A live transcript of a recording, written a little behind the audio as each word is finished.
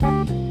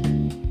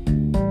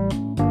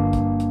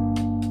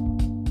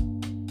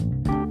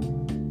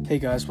Hey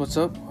guys, what's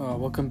up?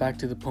 Welcome back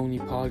to the Pony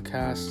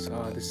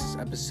Podcast. This is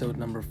episode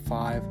number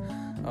 5.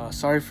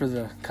 Sorry for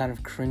the kind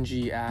of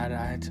cringy ad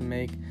I had to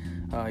make.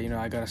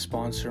 I gotta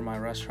sponsor my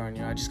restaurant.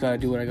 I just gotta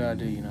do what I gotta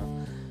do.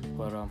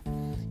 But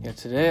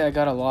today I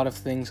got a lot of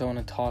things I want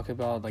to talk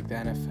about, like the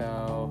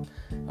NFL,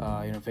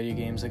 video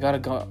games. I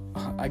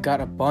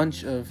got a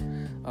bunch of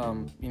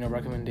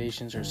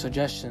recommendations or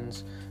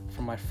suggestions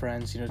from my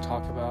friends. To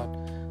talk about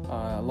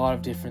a lot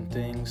of different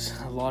things.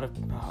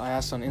 I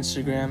asked on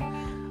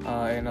Instagram.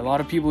 And a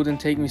lot of people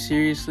didn't take me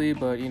seriously,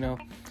 but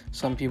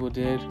some people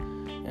did.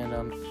 And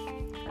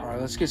all right,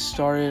 let's get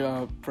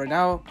started. Right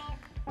now,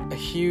 a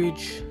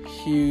huge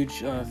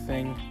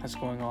thing that's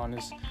going on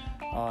is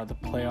the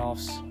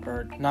playoffs,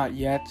 or not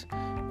yet,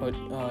 but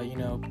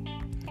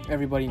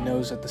everybody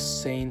knows that the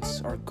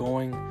Saints are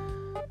going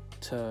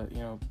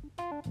to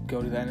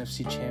go to the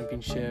NFC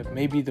Championship.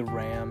 Maybe the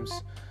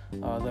Rams.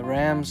 The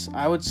Rams,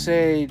 I would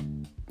say,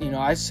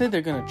 I say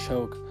they're gonna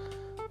choke.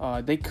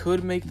 They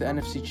could make the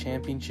NFC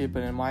Championship,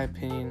 but in my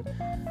opinion,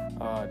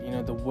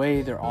 the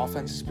way their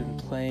offense has been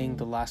playing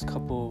the last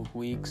couple of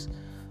weeks,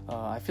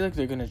 I feel like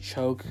they're going to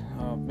choke.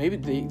 Maybe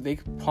they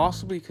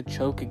possibly could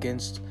choke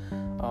against,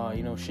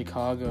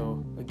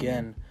 Chicago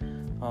again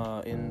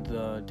in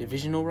the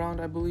divisional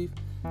round, I believe.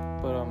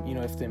 But,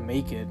 if they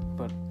make it.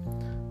 But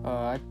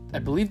I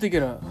believe they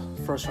get a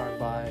first-round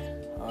bye.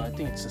 I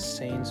think it's the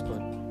Saints,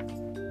 but,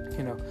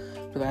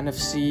 for the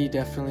NFC,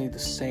 definitely the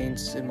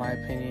Saints, in my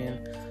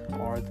opinion,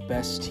 are the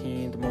best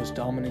team, the most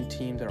dominant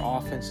team. Their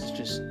offense is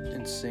just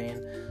insane.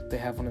 They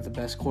have one of the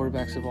best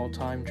quarterbacks of all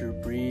time, Drew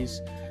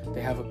Brees.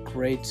 They have a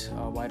great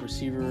wide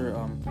receiver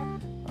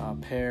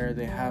pair.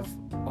 They have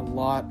a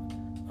lot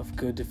of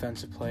good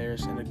defensive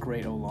players and a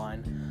great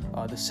O-line.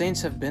 The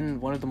Saints have been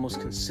one of the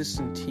most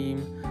consistent team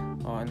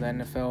in the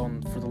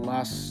NFL for the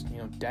last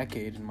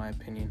decade, in my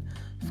opinion.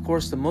 Of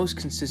course, the most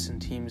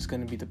consistent team is going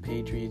to be the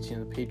Patriots.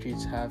 The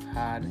Patriots have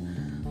had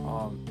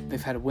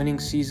they've had winning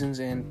seasons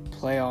and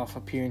playoff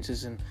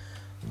appearances in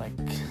like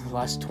the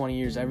last 20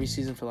 years, every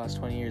season for the last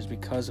 20 years,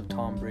 because of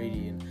Tom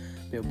Brady and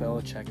Bill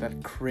Belichick,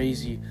 that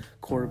crazy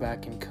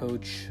quarterback and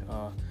coach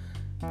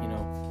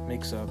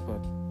mix-up.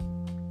 But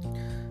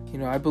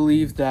I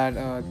believe that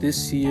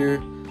this year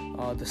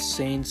the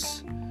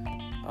Saints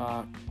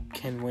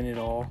can win it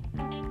all.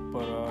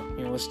 But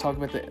let's talk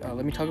about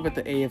let me talk about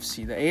the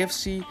AFC. The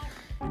AFC,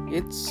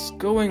 it's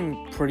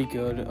going pretty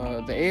good.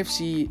 The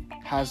AFC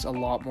has a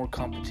lot more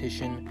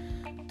competition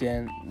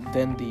than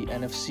the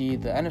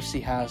NFC. The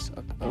NFC has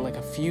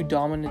a few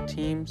dominant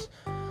teams.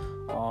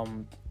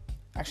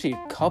 Actually,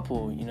 a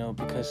couple,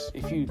 because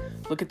if you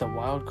look at the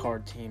wild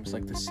card teams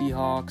like the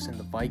Seahawks and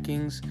the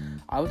Vikings,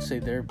 I would say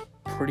they're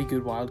pretty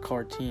good wild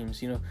card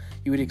teams. You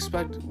would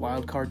expect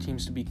wild card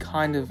teams to be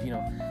kind of,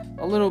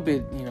 a little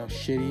bit,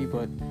 shitty,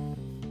 but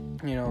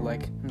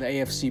like in the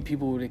AFC,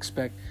 people would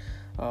expect.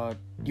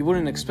 You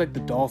wouldn't expect the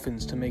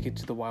Dolphins to make it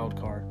to the wild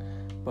card,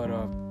 but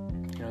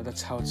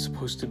that's how it's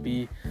supposed to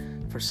be.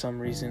 For some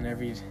reason,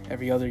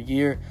 every other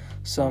year,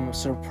 some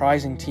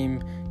surprising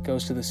team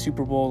goes to the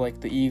Super Bowl, like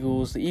the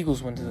Eagles. The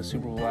Eagles went to the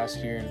Super Bowl last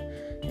year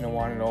and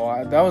won it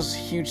all. That was a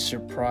huge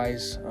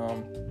surprise.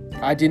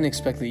 I didn't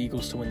expect the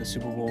Eagles to win the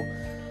Super Bowl,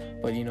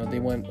 but they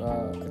went.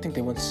 I think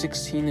they went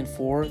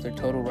 16-4. Their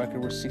total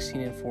record was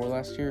 16-4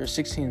 last year, or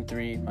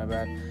 16-3. My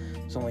bad.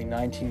 There's only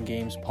 19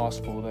 games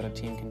possible that a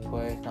team can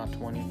play, not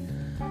 20.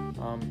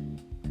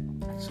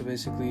 So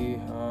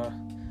basically,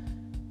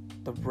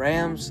 the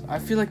Rams. I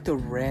feel like the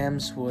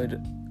Rams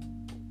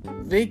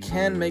they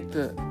can make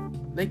the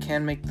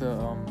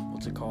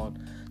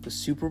the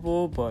Super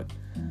Bowl, but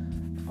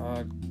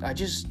I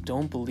just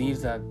don't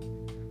believe that.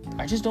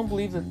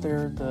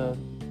 They're the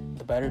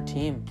better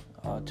team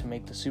to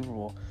make the Super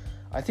Bowl.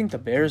 I think the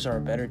Bears are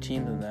a better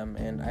team than them,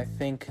 and I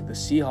think the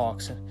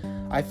Seahawks.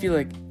 I feel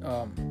like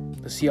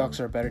the Seahawks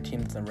are a better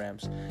team than the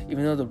Rams.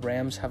 Even though the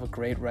Rams have a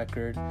great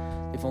record,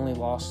 they've only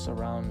lost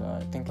around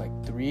I think like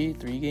three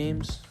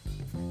games,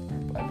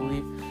 I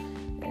believe.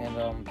 And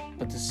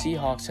but the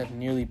Seahawks have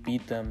nearly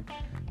beat them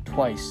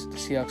twice. The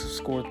Seahawks have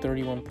scored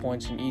 31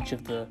 points in each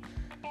of the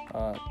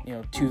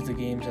 2 of the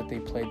games that they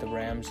played the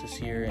Rams this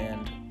year,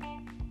 and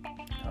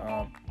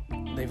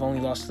they've only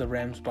lost to the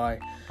Rams by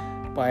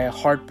a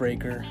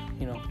heartbreaker,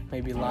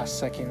 maybe last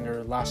second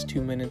or last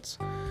 2 minutes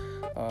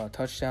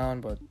touchdown.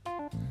 But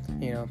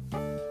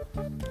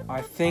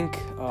I think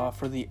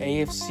for the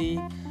AFC,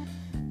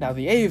 now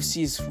the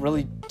AFC is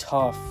really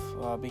tough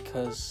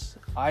because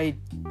I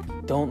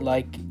don't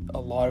like a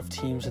lot of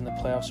teams in the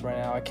playoffs right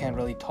now. I can't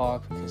really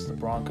talk because the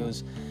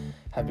Broncos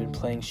have been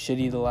playing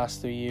shitty the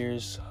last 3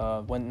 years.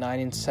 Went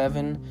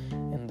 9-7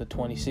 in the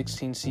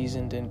 2016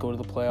 season, didn't go to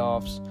the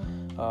playoffs.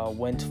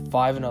 Went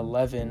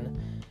 5-11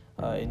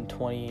 in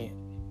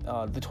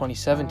the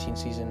 2017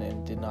 season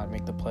and did not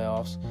make the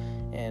playoffs.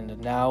 And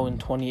now in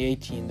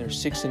 2018, they're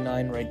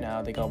 6-9 right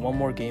now. They got one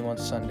more game on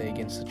Sunday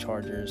against the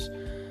Chargers.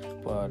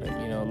 But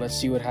let's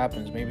see what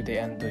happens. Maybe they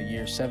end the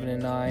year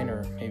 7-9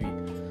 or maybe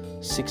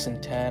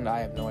 6-10. I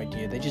have no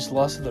idea. They just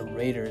lost to the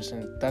Raiders,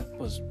 and that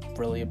was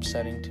really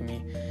upsetting to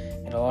me.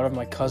 a lot of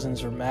my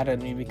cousins were mad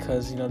at me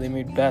because, they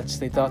made bets.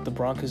 They thought the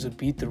Broncos would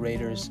beat the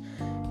Raiders,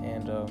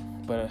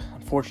 but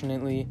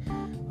unfortunately,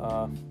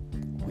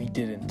 we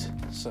didn't.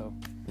 So,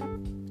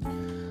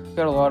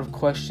 got a lot of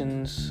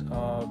questions.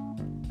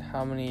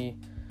 How many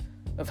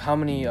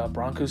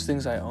Broncos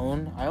things I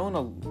own? I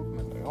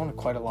own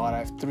quite a lot. I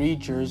have 3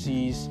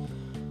 jerseys,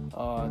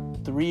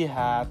 3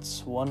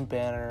 hats, 1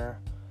 banner,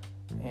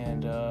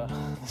 and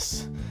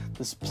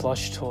this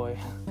plush toy.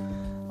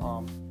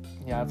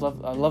 I've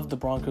loved the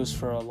Broncos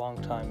for a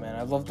long time, man.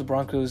 I've loved the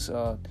Broncos.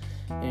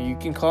 You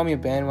can call me a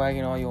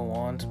bandwagon all you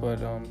want,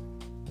 but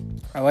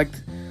I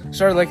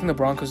started liking the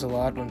Broncos a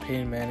lot when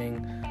Peyton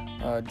Manning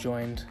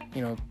joined.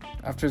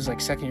 After his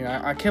second year,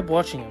 I kept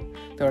watching him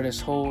throughout his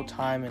whole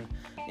time in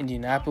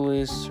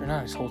Indianapolis, or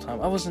not his whole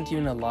time. I wasn't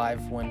even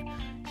alive when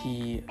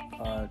he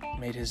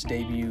made his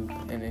debut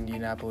in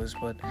Indianapolis,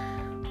 but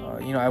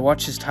I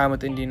watched his time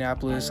with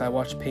Indianapolis. I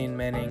watched Peyton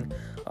Manning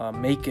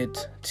make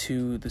it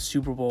to the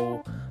Super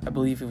Bowl. I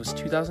believe it was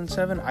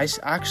 2007. I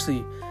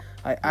actually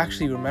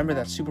remember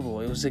that Super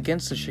Bowl. It was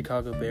against the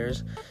Chicago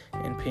Bears,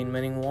 and Peyton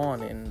Manning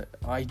won. And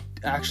I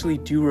actually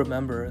do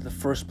remember the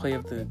first play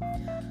of the.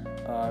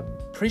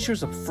 Pretty sure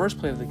it was the first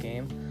play of the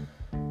game,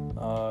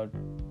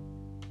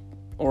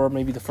 or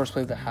maybe the first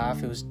play of the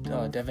half. It was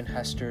Devin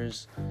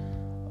Hester's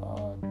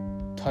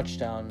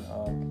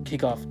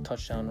kickoff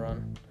touchdown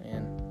run,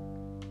 and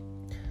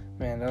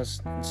man, that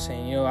was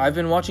insane. I've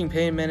been watching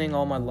Peyton Manning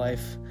all my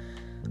life,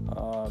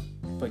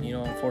 but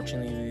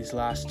unfortunately, these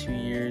last 2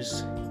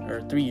 years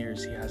or 3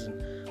 years, he hasn't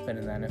been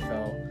in the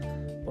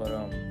NFL. But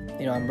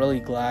I'm really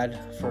glad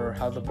for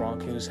how the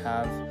Broncos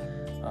have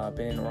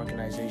been an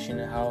organization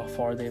and how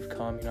far they've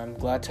come. I'm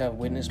glad to have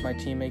witnessed my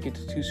team make it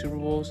to 2 Super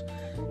Bowls.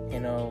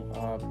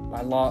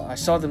 I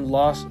saw them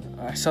lose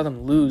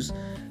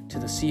to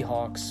the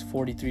Seahawks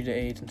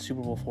 43-8 in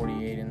Super Bowl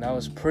 48, and that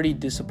was pretty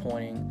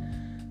disappointing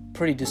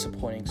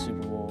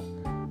Super Bowl.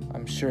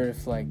 I'm sure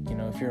if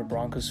you're a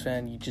Broncos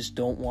fan, you just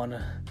don't want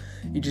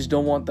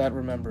that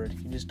remembered.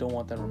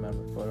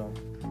 But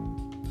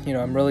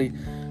I'm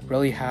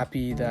really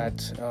happy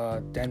that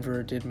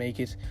Denver did make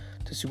it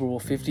to Super Bowl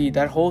 50.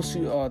 That whole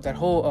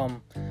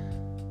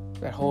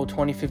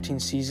 2015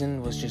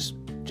 season was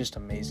just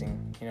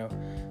amazing.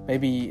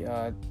 Maybe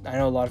I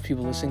know a lot of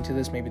people listening to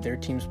this, maybe their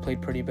teams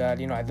played pretty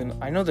bad.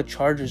 I know the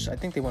Chargers, I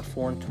think they went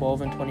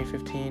 4-12 in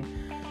 2015.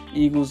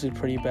 Eagles did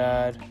pretty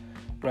bad.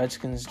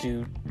 Redskins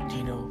do,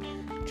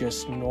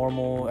 just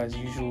normal as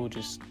usual,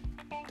 just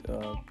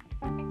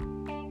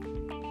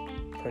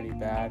pretty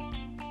bad.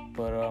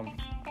 But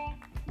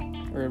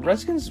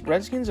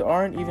Redskins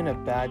aren't even a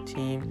bad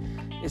team.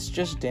 It's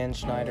just Dan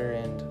Snyder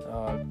and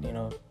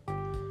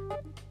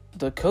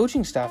the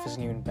coaching staff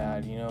isn't even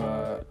bad.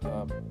 I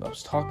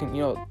was talking,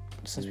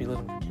 since we live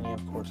in Virginia,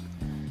 of course,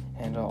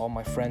 and all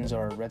my friends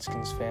are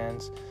Redskins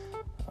fans.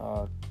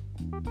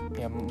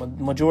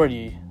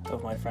 Majority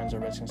of my friends are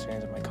Redskins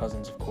fans, and my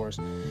cousins, of course.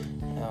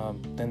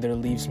 Then there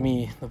leaves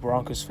me, the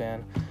Broncos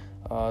fan.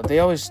 They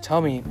always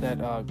tell me that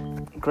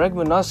Greg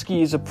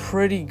Manusky is a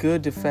pretty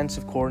good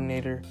defensive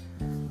coordinator,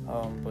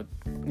 but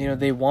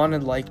they want to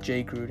like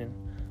Jay Gruden,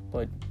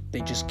 but they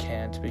just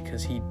can't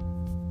because he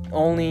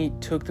only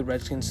took the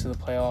Redskins to the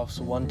playoffs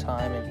one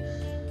time, and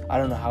I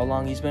don't know how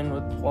long he's been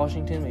with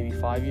Washington, maybe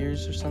 5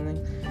 years or something,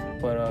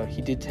 but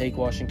he did take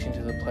Washington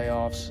to the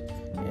playoffs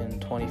in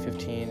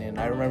 2015, and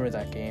I remember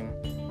that game.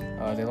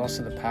 They lost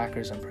to the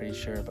Packers, I'm pretty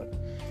sure, but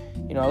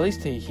at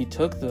least he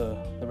took the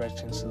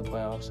Redskins to the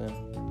playoffs, and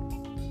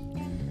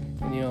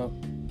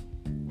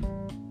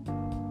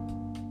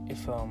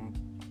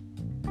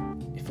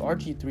if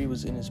RG3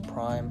 was in his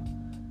prime,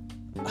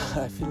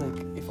 I feel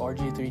like if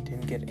RG3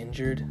 didn't get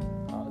injured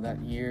that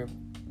year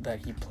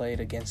that he played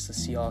against the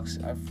Seahawks,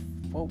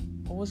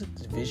 what was it,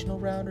 divisional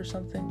round or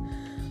something?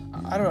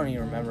 I don't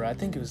even remember. I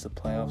think it was the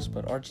playoffs,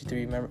 but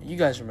RG3, you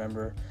guys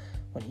remember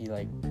when he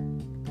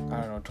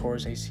tore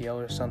his ACL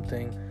or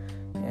something,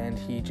 and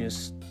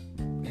his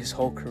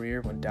whole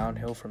career went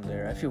downhill from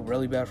there. I feel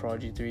really bad for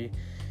RG3.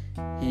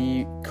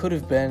 He could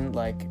have been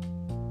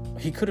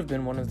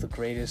one of the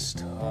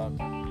greatest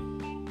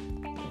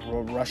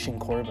rushing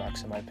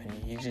quarterbacks in my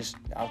opinion. He's just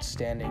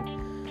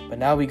outstanding. But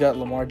now we got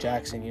Lamar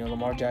Jackson.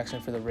 Lamar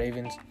Jackson for the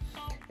Ravens.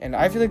 And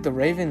I feel like the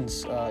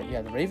Ravens,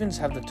 the Ravens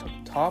have the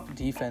top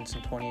defense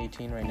in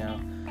 2018 right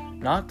now.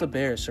 Not the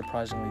Bears,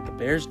 surprisingly. The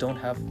Bears don't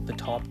have the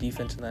top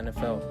defense in the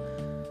NFL.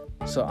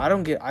 So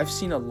I've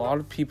seen a lot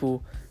of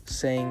people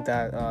saying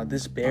that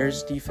this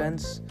Bears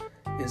defense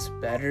is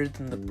better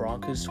than the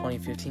Broncos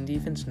 2015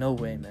 defense. No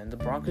way, man. The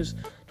Broncos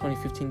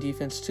 2015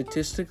 defense,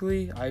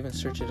 statistically, I even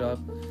searched it up.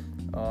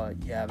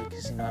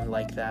 Because I'm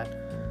like that.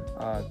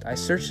 I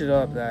searched it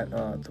up that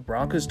the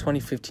Broncos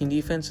 2015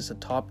 defense is a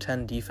top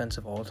 10 defense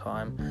of all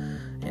time,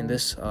 and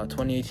this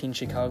 2018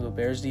 Chicago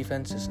Bears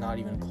defense is not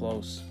even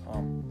close.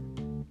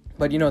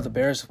 But the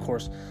Bears, of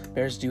course,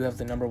 Bears do have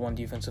the number 1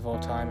 defense of all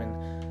time, and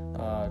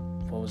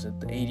what was it,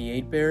 the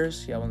 88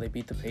 Bears? Yeah, when they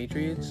beat the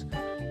Patriots,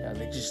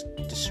 they just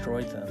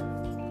destroyed them.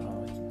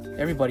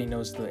 Everybody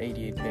knows the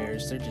 88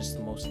 Bears. They're just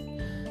the most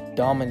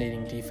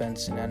dominating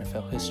defense in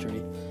NFL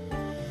history.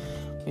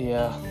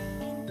 Yeah.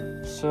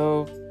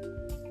 So,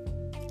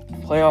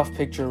 playoff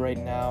picture right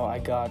now, I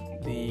got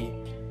the,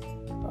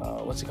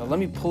 what's it called? Let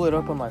me pull it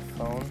up on my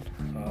phone.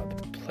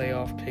 The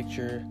playoff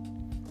picture.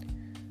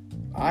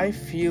 I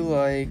feel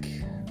like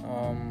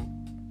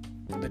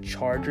the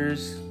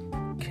Chargers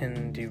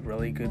can do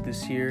really good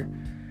this year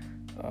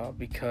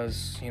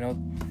because,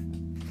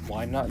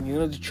 why not?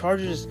 The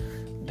Chargers,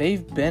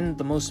 they've been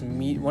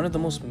one of the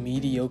most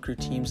mediocre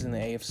teams in the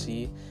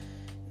AFC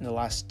in the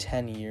last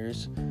 10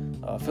 years.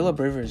 Philip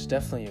Rivers is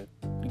definitely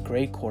a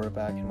great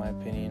quarterback in my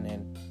opinion,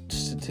 and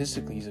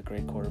statistically he's a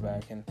great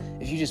quarterback, and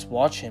if you just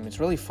watch him, it's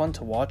really fun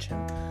to watch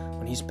him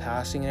when he's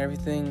passing and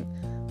everything.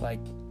 Like,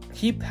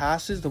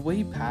 the way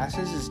he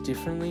passes is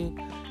different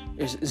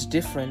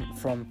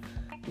from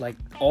like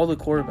all the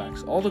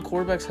quarterbacks. All the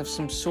quarterbacks have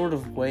some sort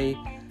of way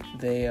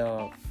they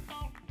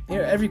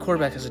every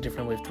quarterback has a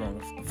different way of throwing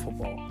the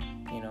football.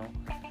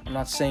 I'm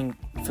not saying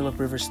Philip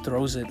Rivers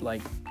throws it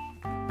like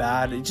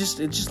bad. It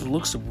just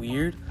looks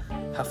weird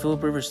how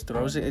Philip Rivers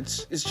throws it.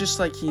 It's just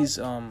like he's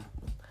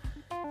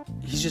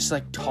just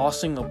like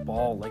tossing a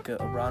ball, like a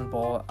round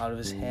ball, out of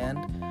his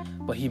hand,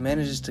 but he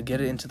manages to get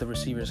it into the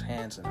receiver's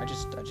hands, and I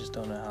just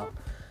don't know how.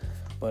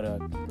 But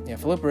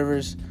Philip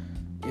Rivers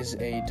is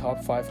a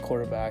top 5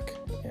 quarterback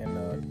in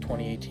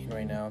 2018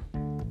 right now.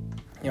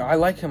 I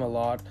like him a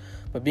lot,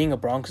 but being a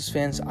Broncos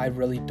fan, I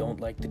really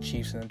don't like the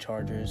Chiefs and the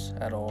Chargers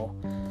at all.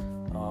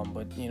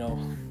 But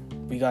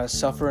we gotta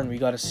suffer, and we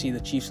gotta see the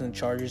Chiefs and the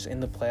Chargers in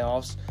the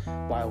playoffs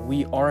while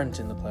we aren't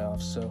in the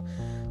playoffs. So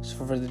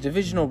for the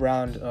divisional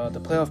round,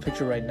 the playoff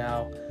picture right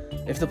now,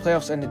 if the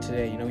playoffs ended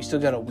today, we still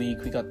got a week.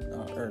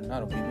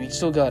 We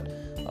still got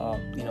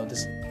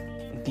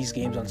these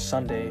games on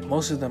Sunday.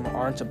 Most of them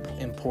aren't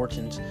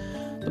important.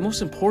 The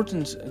most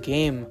important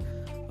game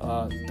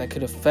that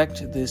could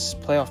affect this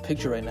playoff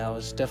picture right now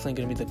is definitely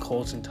going to be the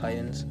Colts and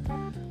Titans.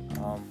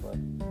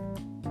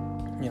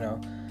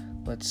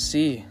 Let's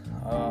see.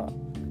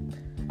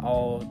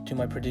 I'll do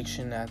my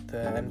prediction at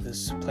the end of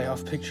this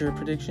playoff picture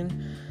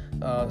prediction.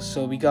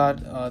 So we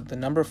got the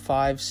number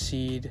 5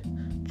 seed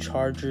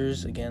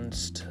Chargers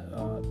against,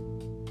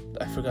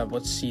 I forgot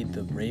what seed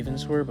the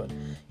Ravens were, but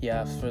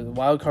yeah, for the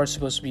wild card,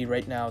 supposed to be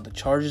right now the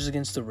Chargers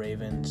against the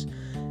Ravens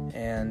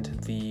and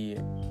the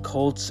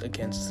Colts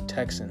against the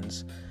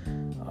Texans.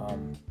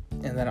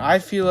 And then I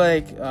feel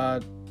like,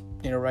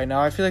 right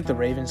now I feel like the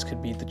Ravens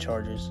could beat the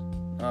Chargers.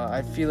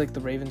 I feel like the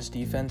Ravens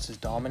defense is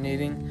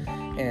dominating,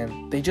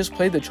 and they just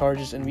played the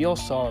Chargers, and we all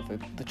saw that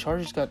the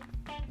Chargers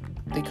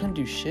they couldn't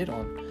do shit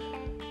on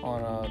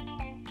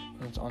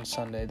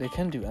Sunday. They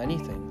couldn't do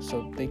anything.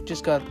 So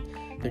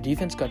their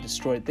defense got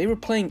destroyed. They were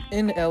playing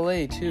in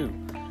LA too,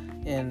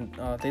 and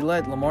they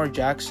let Lamar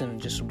Jackson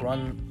just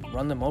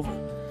run them over.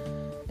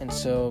 And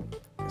so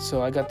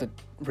I got the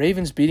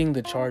Ravens beating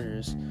the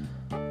Chargers,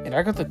 and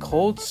I got the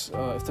Colts.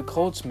 If the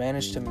Colts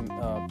manage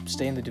to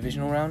stay in the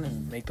divisional round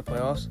and make the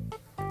playoffs,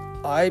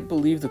 I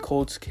believe the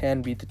Colts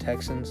can beat the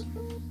Texans,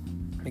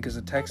 because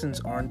the Texans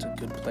aren't a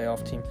good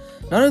playoff team.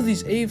 None of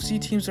these AFC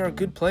teams are a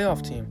good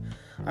playoff team.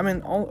 I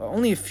mean,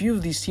 only a few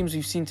of these teams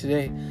we've seen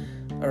today,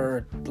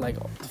 or like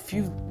a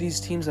few of these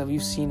teams that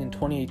we've seen in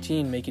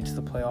 2018 make it to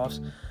the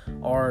playoffs,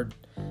 are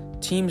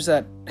teams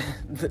that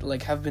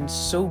like have been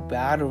so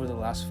bad over the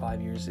last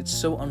 5 years. It's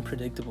so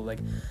unpredictable. Like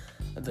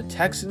the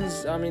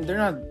Texans, I mean, they're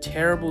not a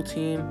terrible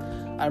team.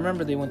 I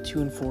remember they went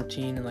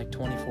 2-14 in like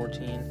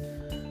 2014,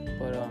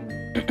 but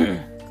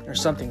or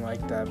something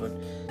like that. But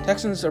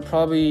Texans are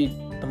probably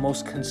the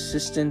most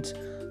consistent,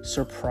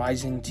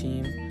 surprising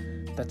team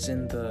that's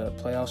in the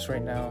playoffs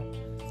right now.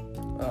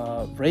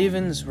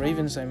 Ravens,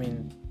 I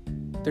mean,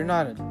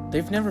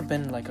 they've never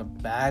been like a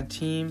bad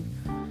team.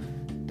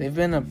 They've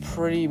been a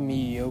pretty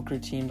mediocre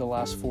team the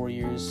last 4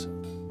 years.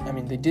 I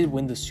mean, they did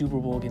win the Super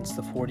Bowl against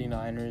the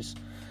 49ers,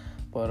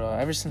 but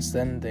ever since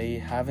then, they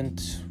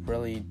haven't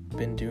really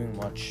been doing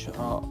much.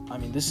 I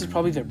mean, this is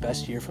probably their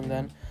best year from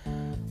then.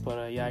 But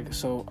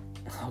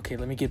okay,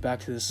 let me get back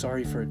to this.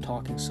 Sorry for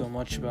talking so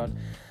much about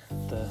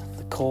the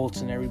Colts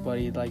and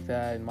everybody like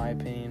that, in my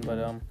opinion. But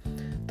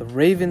the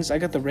Ravens, I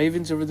got the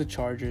Ravens over the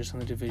Chargers in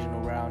the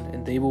divisional round,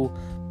 and they will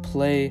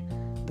play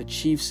the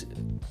Chiefs.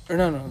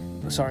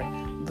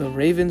 The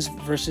Ravens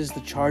versus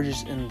the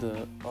Chargers in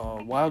the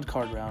wild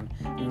card round,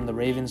 and the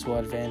Ravens will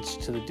advance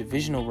to the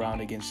divisional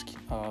round against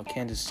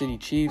Kansas City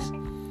Chiefs.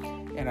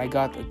 And I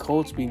got the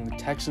Colts beating the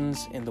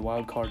Texans in the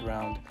wild card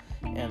round,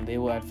 and they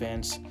will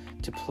advance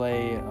to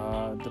play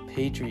the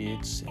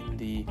Patriots in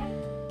the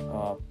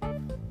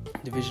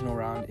divisional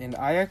round. And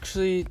I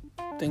actually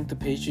think the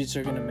Patriots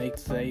are going to make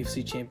the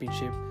AFC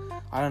Championship.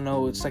 I don't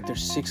know, it's like their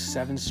 6th,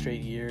 7th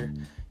straight year.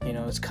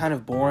 It's kind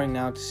of boring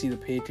now to see the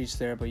Patriots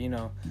there, but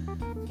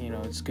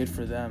it's good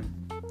for them.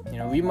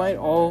 We might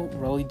all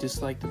really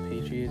dislike the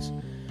Patriots,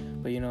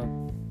 but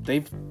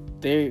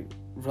they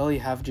really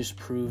have just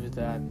proved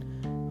that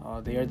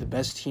they are the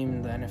best team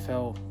in the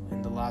NFL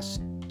in the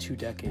last 2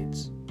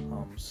 decades.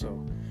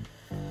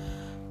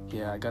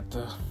 I got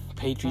the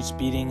Patriots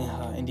beating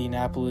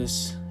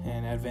Indianapolis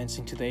and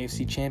advancing to the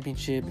AFC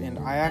Championship. And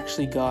I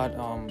actually got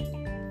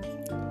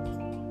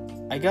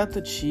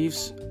the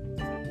Chiefs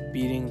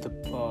beating the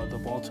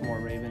Baltimore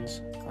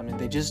Ravens. I mean,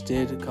 they just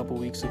did a couple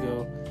weeks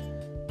ago,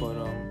 but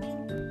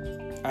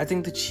I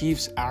think the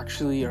Chiefs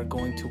actually are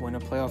going to win a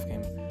playoff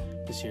game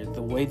this year.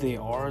 The way they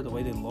are, the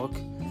way they look,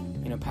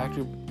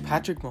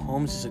 Patrick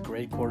Mahomes is a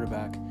great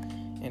quarterback,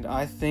 and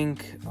I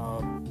think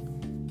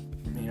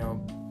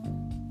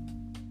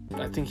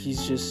I think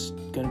he's just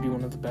going to be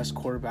one of the best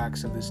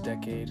quarterbacks of this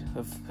decade.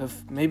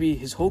 Of maybe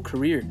his whole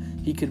career,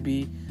 he could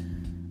be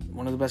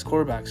one of the best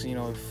quarterbacks.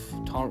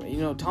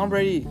 If Tom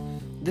Brady,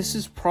 this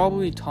is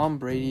probably Tom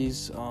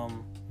Brady's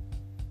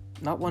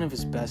not one of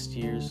his best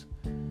years,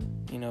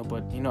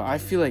 but I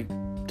feel like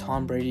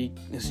Tom Brady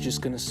is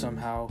just going to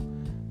somehow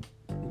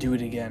do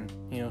it again.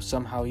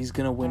 Somehow he's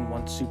going to win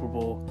one Super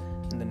Bowl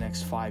in the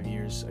next 5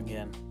 years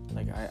again.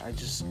 Like, I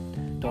just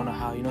don't know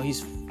how.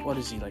 He's, what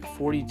is he, like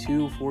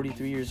 42,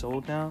 43 years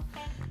old now?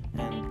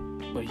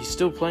 But he's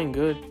still playing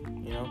good,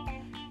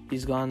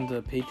 He's gone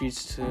the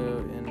Patriots to,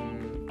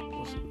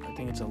 I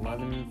think it's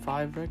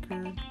 11-5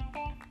 record?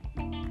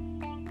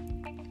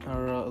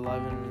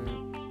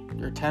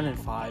 Or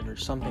 10-5 or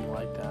something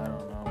like that. I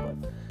don't know,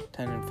 but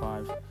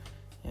 10-5.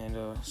 And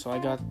so I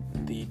got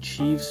the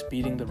Chiefs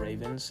beating the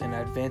Ravens and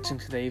advancing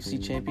to the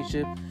AFC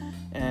Championship.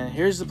 And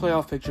here's the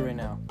playoff picture right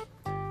now.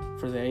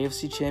 For the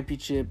AFC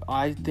Championship,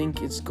 I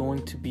think it's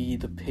going to be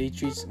the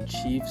Patriots and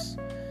Chiefs.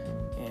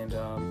 And,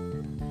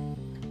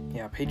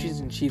 Patriots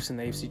and Chiefs in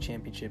the AFC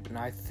Championship. And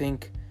I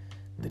think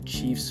the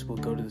Chiefs will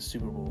go to the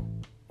Super Bowl.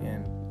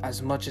 And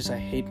as much as I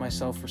hate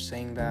myself for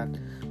saying that,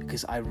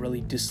 because I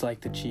really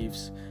dislike the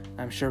Chiefs,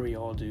 I'm sure we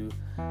all do.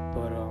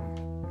 But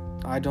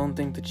I don't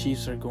think the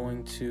Chiefs are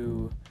going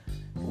to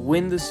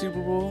win the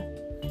Super Bowl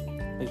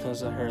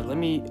because of her. Let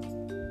me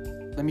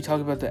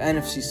talk about the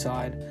NFC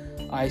side.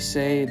 I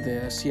say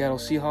the Seattle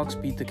Seahawks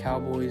beat the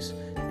Cowboys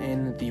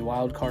in the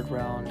wild card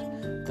round.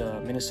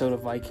 The Minnesota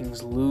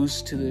Vikings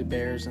lose to the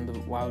Bears in the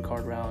wild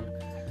card round.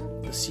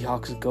 The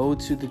Seahawks go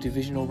to the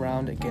divisional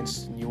round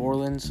against New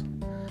Orleans,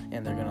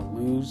 and they're going to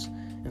lose.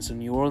 And so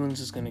New Orleans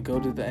is going to go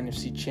to the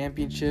NFC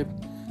Championship.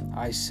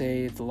 I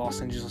say the Los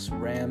Angeles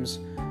Rams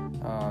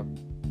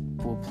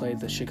will play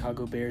the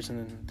Chicago Bears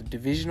in the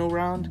divisional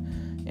round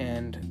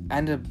and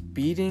end up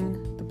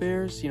beating the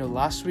Bears.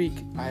 Last week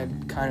I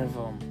had kind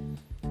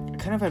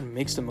of had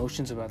mixed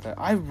emotions about that.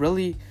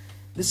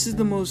 This is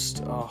the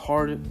most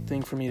hard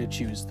thing for me to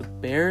choose, the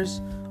Bears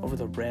over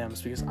the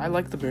Rams, because I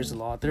like the Bears a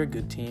lot. They're a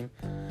good team,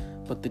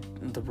 but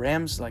the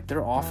Rams, like,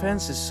 their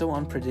offense is so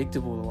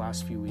unpredictable the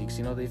last few weeks.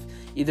 They've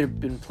either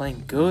been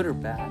playing good or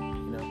bad.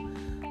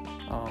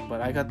 But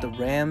I got the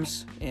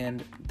Rams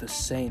and the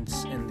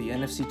Saints in the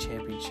NFC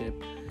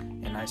Championship,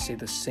 and I say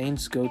the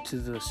Saints go to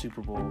the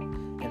Super Bowl,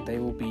 and they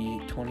will be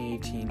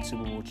 2018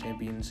 Super Bowl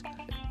champions,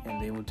 and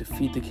they will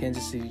defeat the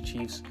Kansas City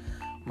Chiefs.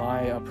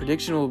 My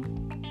prediction will,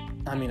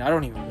 I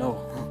don't even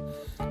know,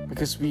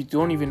 because we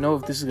don't even know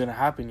if this is going to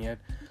happen yet.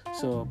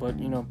 So, but,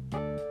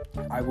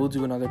 I will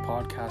do another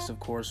podcast, of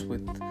course,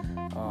 with,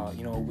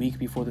 a week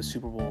before the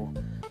Super Bowl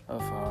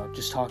of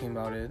just talking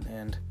about it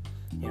and,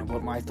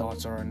 what my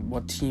thoughts are and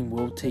what team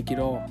will take it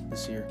all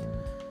this year.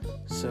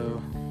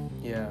 So,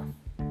 yeah.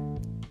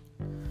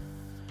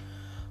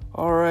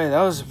 Alright,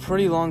 that was a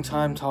pretty long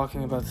time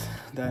talking about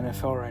the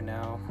NFL right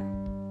now.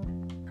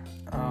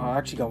 I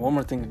actually got one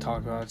more thing to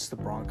talk about. It's the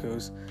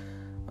Broncos.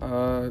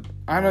 I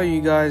know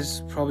you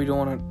guys probably don't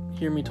want to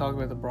hear me talk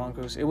about the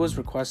Broncos. It was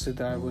requested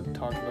that I would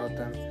talk about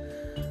them.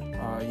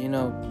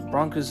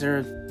 Broncos,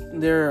 they're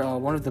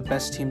one of the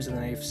best teams in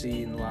the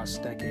AFC in the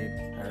last decade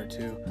or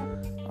two.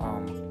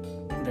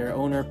 Their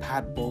owner,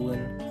 Pat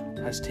Bowlen,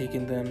 has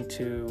taken them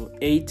to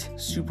 8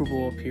 Super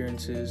Bowl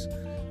appearances,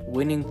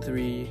 winning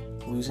 3,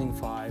 losing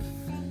 5.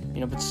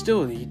 But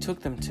still, he took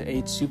them to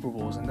 8 Super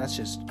Bowls, and that's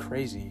just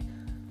crazy.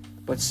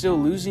 But still,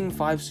 losing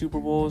 5 Super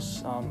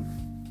Bowls,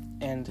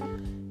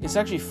 and it's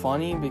actually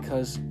funny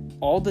because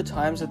all the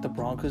times that the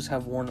Broncos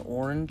have worn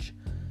orange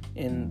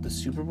in the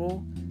Super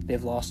Bowl,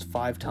 they've lost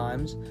 5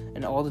 times,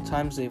 and all the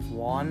times they've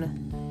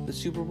won the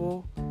Super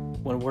Bowl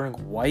when wearing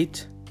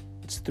white,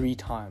 it's 3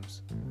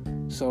 times.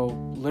 So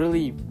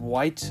literally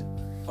white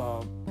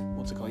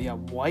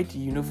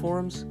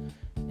uniforms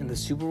in the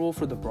Super Bowl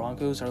for the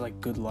Broncos are like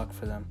good luck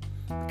for them,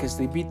 because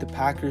they beat the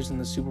Packers in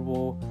the Super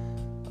Bowl.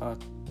 I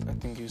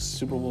think it was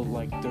Super Bowl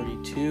like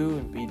 32,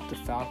 and beat the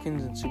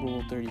Falcons in Super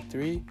Bowl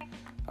 33.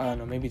 I don't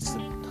know, maybe it's the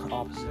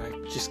opposite. I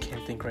just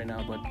can't think right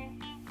now, but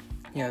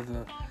yeah,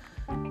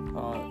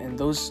 in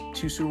those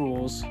 2 Super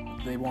Bowls,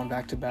 they won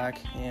back-to-back,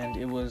 and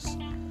it was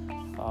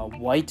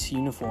white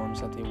uniforms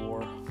that they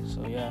wore.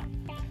 So yeah,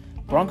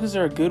 Broncos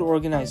are a good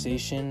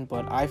organization,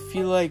 but I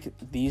feel like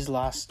these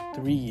last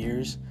 3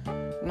 years,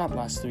 not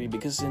last 3,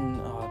 because in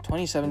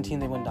 2017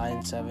 they went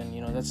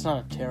 9-7. That's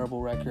not a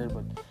terrible record,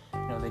 but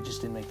they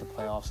just didn't make the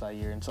playoffs that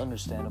year, and it's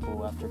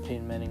understandable after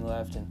Peyton Manning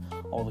left and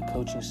all the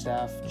coaching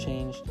staff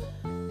changed.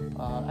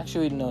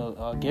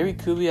 Gary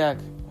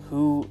Kubiak,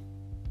 who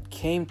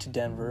came to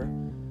Denver,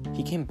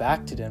 he came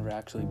back to Denver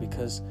actually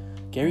because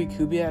Gary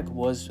Kubiak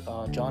was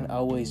John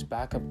Elway's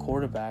backup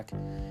quarterback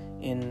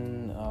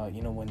in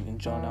in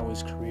John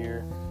Elway's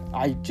career.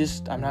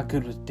 I'm not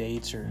good with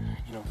dates or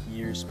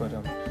years, but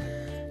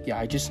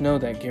I just know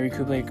that Gary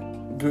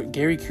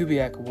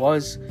Kubiak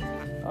was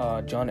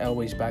John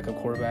Elway's backup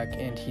quarterback,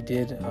 and he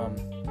did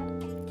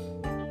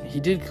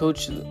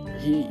coach.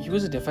 He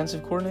was a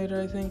defensive coordinator,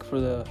 I think, for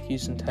the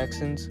Houston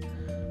Texans.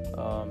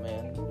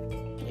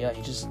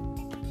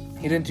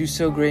 He didn't do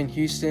so great in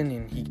Houston,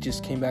 and he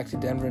just came back to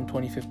Denver in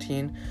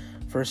 2015.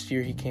 First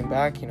year he came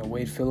back,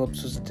 Wade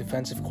Phillips was the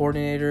defensive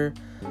coordinator.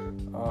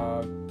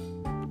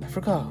 I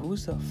forgot who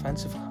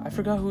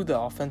the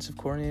offensive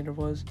coordinator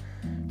was.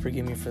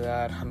 Forgive me for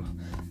that. You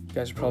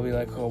guys are probably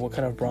like, oh, what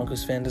kind of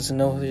Broncos fan doesn't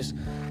know this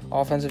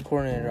offensive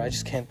coordinator? I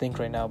just can't think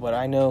right now, but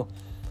I know,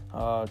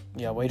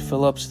 Wade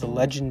Phillips, the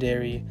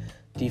legendary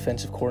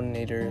defensive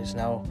coordinator, is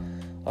now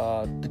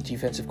the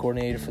defensive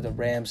coordinator for the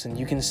Rams, and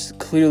you can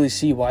clearly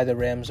see why the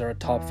Rams are a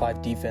top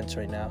 5 defense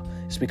right now.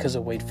 It's because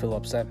of Wade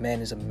Phillips. That man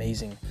is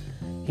amazing.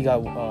 He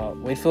got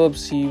Wade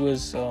Phillips. He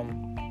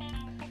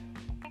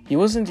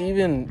wasn't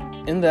even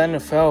in the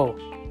NFL,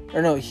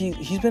 or no,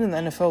 he's been in the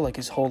NFL like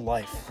his whole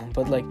life.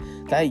 But like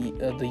that,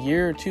 the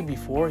year or two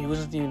before, he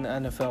wasn't even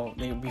in the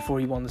NFL before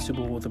he won the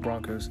Super Bowl with the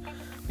Broncos,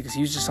 because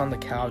he was just on the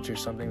couch or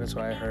something. That's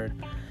what I heard.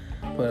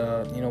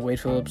 But Wade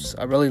Phillips,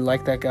 I really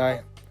like that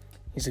guy.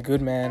 He's a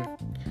good man,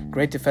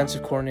 great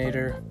defensive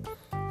coordinator,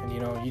 and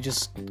you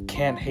just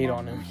can't hate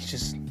on him. He's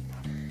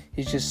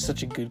just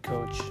such a good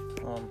coach,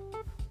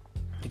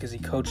 because he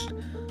coached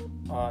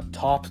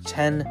top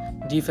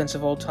 10 defense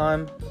of all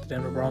time, the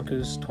Denver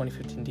Broncos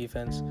 2015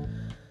 defense.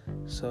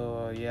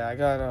 So I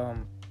got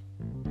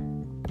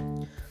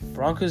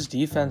Broncos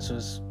defense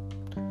was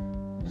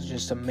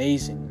just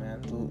amazing,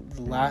 man.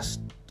 The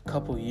last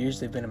couple of years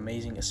they've been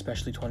amazing,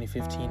 especially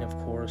 2015, of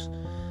course.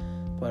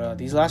 But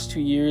these last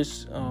 2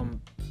 years,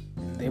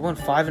 they went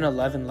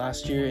 5-11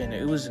 last year, and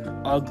it was an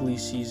ugly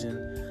season.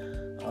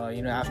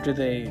 After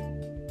they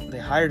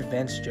hired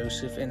Vance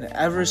Joseph, and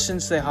ever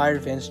since they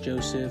hired Vance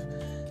Joseph,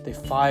 they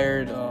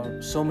fired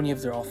so many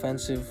of their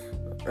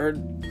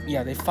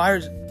they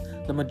fired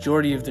the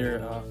majority of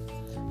their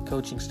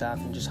coaching staff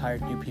and just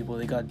hired new people.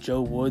 They got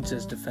Joe Woods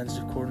as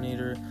defensive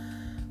coordinator.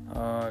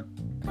 I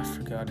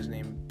forgot his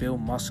name. Bill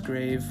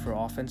Musgrave for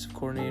offensive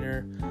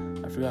coordinator.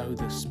 I forgot who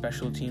the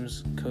special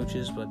teams coach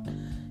is, but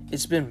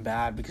it's been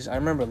bad, because I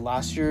remember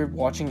last year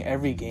watching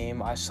every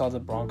game, I saw the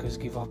Broncos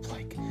give up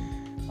like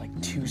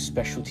 2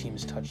 special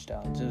teams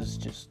touchdowns. It was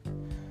just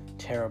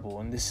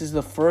terrible. And this is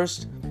the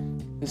first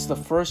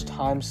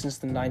time since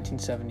the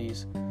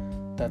 1970s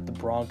that the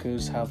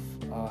Broncos have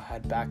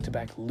had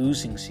back-to-back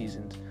losing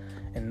seasons,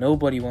 and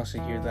nobody wants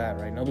to hear that,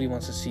 right? Nobody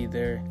wants to see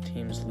their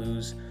teams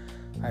lose.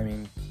 I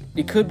mean,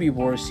 it could be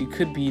worse. You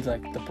could be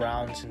like the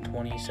Browns in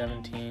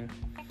 2017,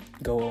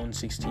 go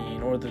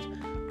 0-16, or the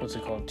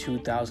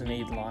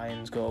 2008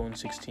 Lions go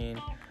 0-16.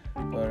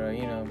 But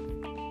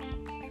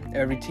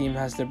every team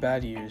has their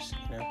bad years.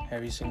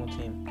 Every single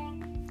team.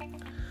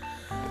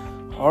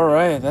 All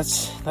right,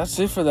 that's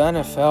it for the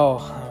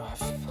NFL.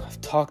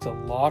 I've talked a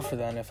lot for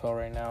the NFL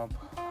right now.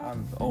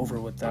 I'm over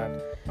with that.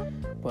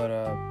 But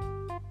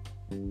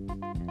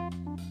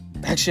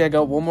actually, I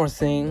got one more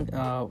thing.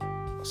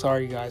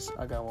 Sorry, guys.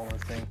 I got one more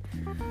thing.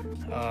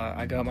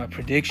 I got my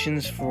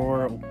predictions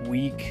for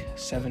Week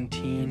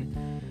 17.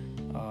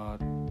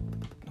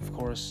 Of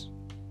course,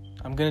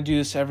 I'm going to do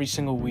this every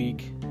single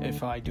week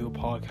if I do a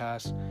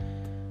podcast.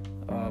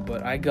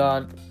 But I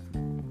got...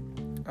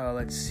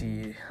 let's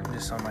see. I'm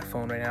just on my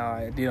phone right now.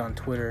 I did on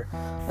Twitter.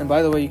 And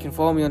by the way, you can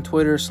follow me on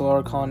Twitter,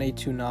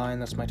 SolarCon829.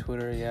 That's my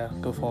Twitter. Yeah,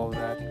 go follow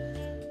that.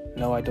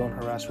 No, I don't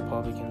harass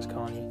Republicans,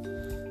 Connie.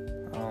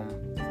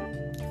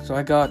 So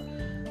I got...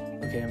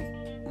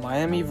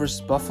 Miami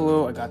versus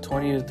Buffalo. I got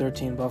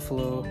 20-13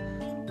 Buffalo.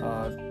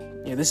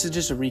 This is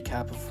just a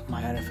recap of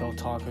my NFL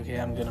talk.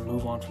 Okay, I'm gonna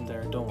move on from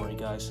there. Don't worry,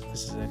 guys.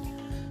 This is it.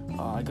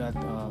 I got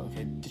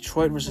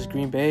Detroit versus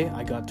Green Bay.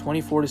 I got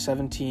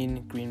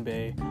 24-17 Green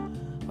Bay.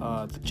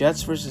 The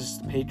Jets versus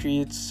the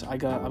Patriots.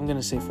 I'm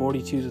gonna say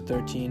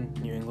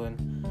 42-13 New England.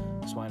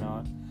 So why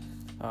not?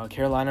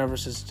 Carolina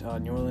versus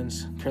New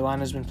Orleans.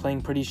 Carolina's been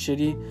playing pretty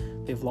shitty.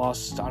 They've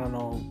lost,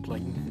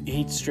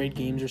 8 straight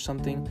games or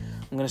something.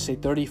 I'm going to say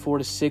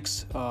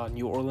 34-6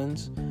 New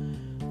Orleans.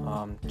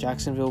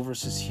 Jacksonville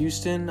versus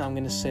Houston. I'm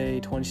going to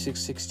say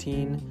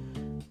 26-16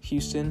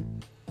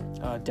 Houston.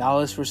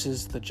 Dallas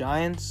versus the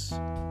Giants.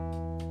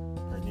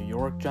 Or New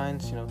York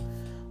Giants, I'm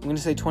going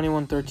to say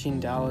 21-13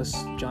 Dallas.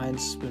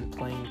 Giants been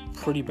playing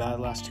pretty bad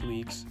last 2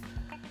 weeks.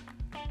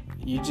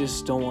 You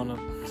just don't want to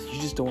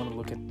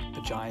look at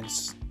the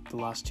Giants the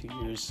last 2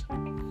 years.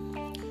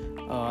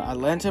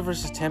 Atlanta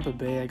versus Tampa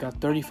Bay. I got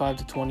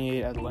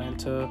 35-28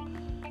 Atlanta.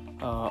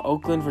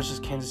 Oakland versus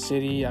Kansas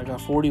City. I got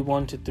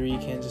 41-3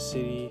 Kansas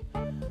City.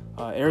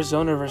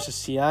 Arizona versus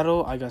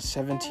Seattle. I got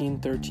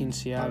 17-13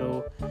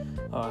 Seattle.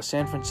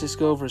 San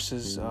Francisco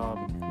versus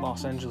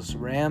Los Angeles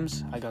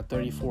Rams. I got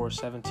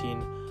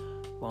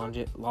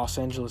 34-17 Los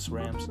Angeles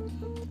Rams.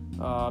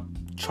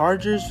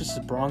 Chargers versus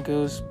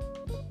Broncos.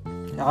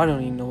 I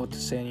don't even know what to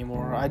say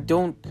anymore. I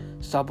don't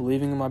stop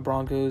believing in my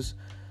Broncos,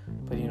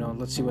 but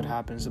let's see what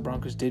happens. The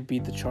Broncos did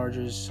beat the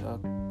Chargers a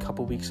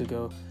couple weeks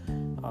ago.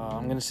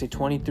 I'm gonna say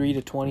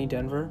 23-20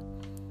 Denver.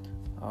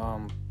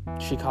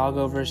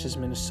 Chicago versus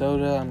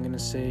Minnesota. I'm gonna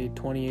say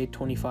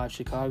 28-25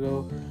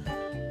 Chicago.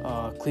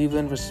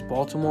 Cleveland versus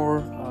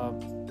Baltimore.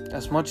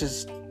 As much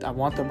as I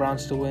want the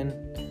Browns to win,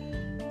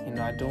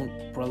 I don't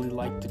really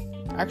like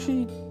I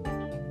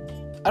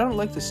don't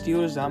like the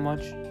Steelers that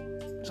much,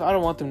 so I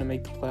don't want them to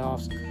make the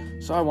playoffs.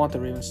 So I want the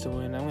Ravens to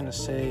win. I'm gonna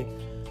say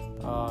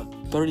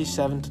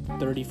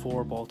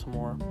 37-34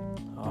 Baltimore.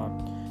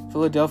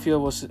 Philadelphia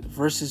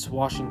versus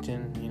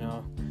Washington.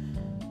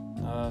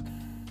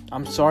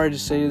 I'm sorry to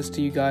say this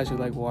to you guys who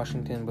like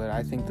Washington, but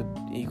I think the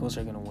Eagles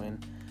are gonna win.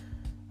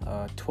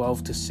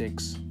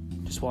 12-6.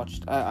 Just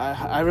watch.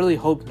 I really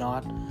hope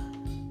not.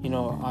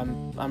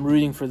 I'm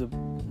rooting for the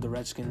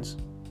Redskins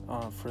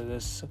for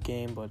this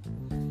game, but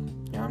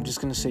I'm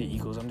just gonna say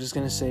Eagles. I'm just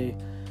gonna say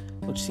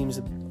which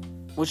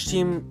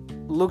team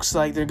looks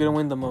like they're gonna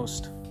win the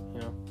most.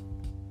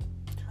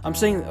 I'm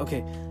saying,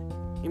 okay,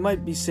 you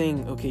might be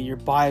saying, okay, you're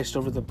biased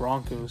over the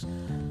Broncos,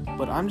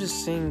 but I'm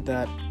just saying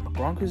that the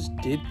Broncos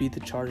did beat the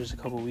Chargers a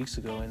couple weeks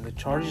ago, and the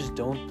Chargers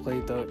don't play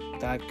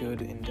that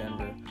good in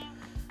Denver.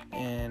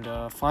 And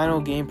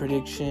final game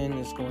prediction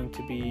is going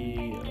to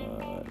be,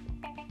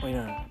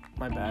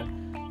 my bad.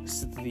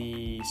 This is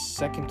the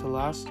second to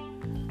last.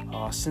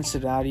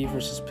 Cincinnati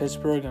versus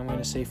Pittsburgh. I'm going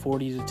to say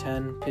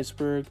 40-10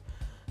 Pittsburgh.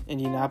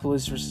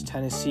 Indianapolis versus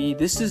Tennessee.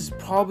 This is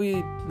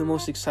probably the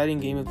most exciting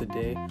game of the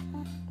day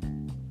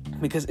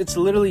because it's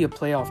literally a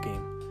playoff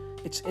game.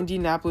 It's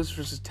Indianapolis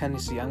versus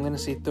Tennessee. I'm going to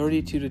say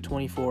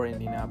 32-24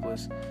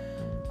 Indianapolis.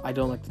 I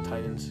don't like the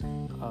Titans.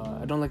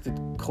 I don't like the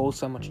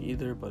Colts that much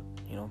either, but,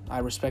 I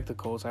respect the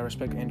Colts. I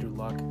respect Andrew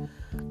Luck.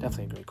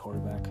 Definitely a great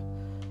quarterback.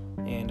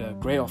 And a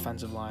great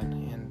offensive line.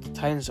 And the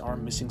Titans are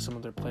missing some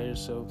of their players,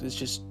 so it's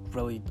just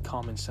really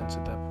common sense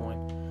at that point.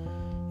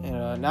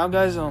 And now,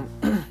 guys,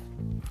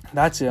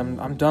 that's it.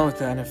 I'm done with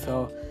the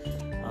NFL.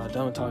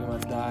 Done with talking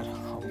about that.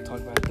 I'll talk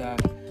about that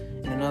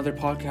in another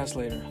podcast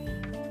later.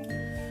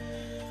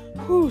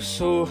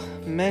 So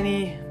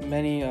many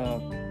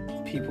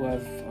people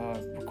have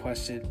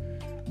requested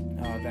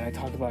that I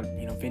talk about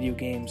video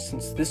games.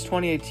 Since this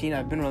 2018,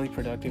 I've been really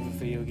productive with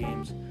video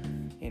games,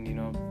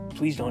 and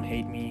please don't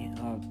hate me.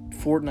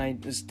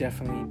 Fortnite is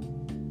definitely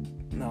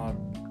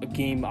a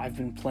game I've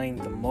been playing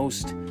the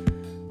most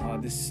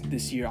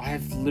this year. I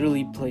have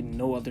literally played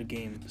no other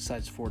game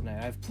besides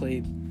Fortnite. I've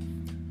played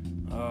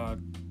I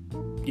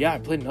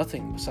played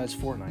nothing besides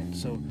Fortnite.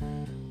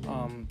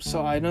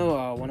 So I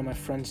know one of my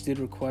friends did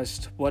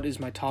request what is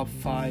my top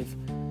 5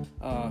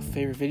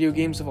 favorite video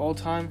games of all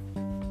time.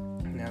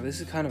 Now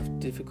this is kind of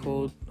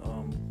difficult.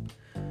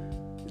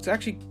 It's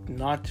actually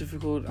not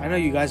difficult. I know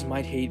you guys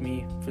might hate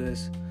me for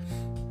this.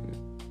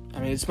 I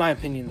mean, it's my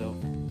opinion though.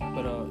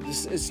 But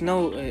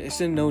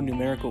it's in no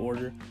numerical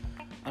order.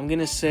 I'm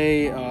gonna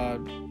say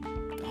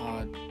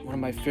one of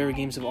my favorite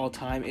games of all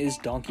time is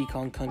Donkey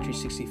Kong Country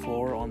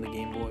 64 on the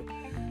Game Boy.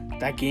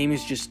 That game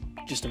is just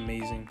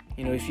amazing.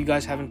 If you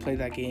guys haven't played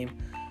that game,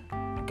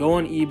 go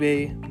on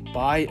eBay,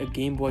 buy a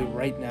Game Boy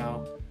right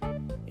now,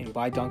 and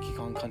buy Donkey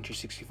Kong Country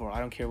 64. I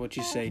don't care what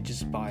you say,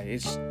 just buy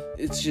it.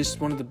 It's just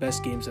one of the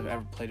best games I've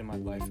ever played in my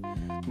life.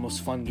 The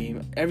most fun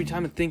game. Every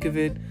time I think of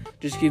it,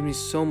 just gives me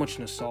so much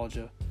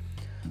nostalgia.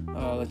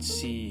 Let's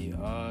see.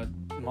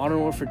 Modern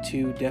Warfare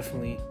 2,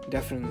 definitely.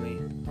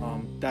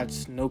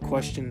 That's no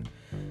question.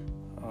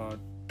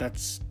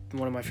 That's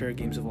one of my favorite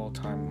games of all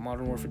time.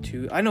 Modern Warfare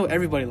 2. I know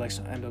everybody likes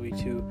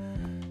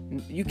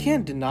MW2. You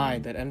can't deny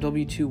that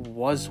MW2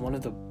 was one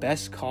of the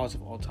best CODs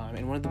of all time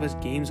and one of the best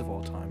games of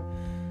all time.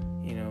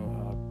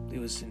 It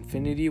was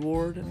Infinity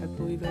Ward, I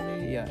believe that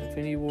name. Yeah,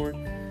 Infinity Ward.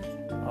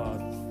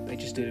 They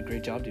just did a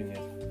great job doing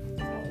it.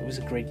 It was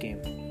a great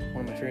game.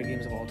 One of my favorite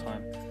games of all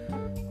time.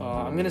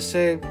 I'm gonna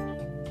say,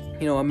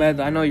 Ahmed,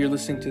 I know you're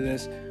listening to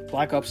this.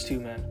 Black Ops 2,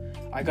 man.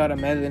 I got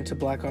Ahmed into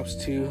Black Ops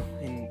 2,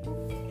 and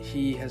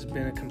he has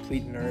been a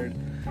complete nerd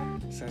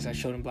since I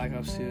showed him Black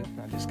Ops 2.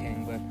 Not just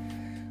kidding, but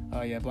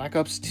Black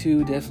Ops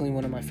 2, definitely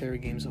one of my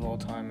favorite games of all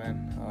time,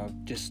 man.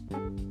 It's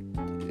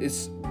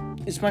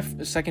my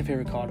second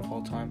favorite COD of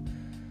all time.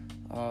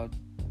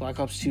 Black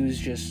Ops 2 is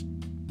just,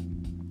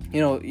 a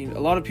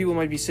lot of people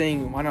might be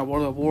saying, why not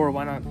World at War?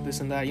 Why not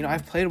this and that?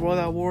 I've played World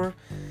at War,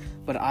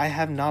 but I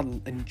have not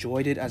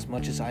enjoyed it as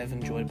much as I've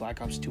enjoyed Black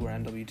Ops 2 or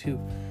MW2.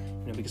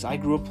 Because I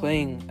grew up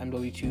playing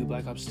MW2,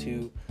 Black Ops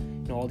 2,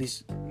 all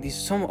these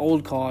some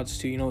old CODs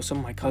too. Some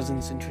of my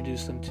cousins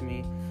introduced them to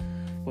me.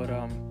 But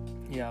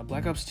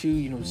Black Ops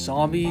 2,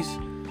 zombies,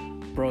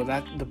 bro,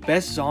 the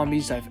best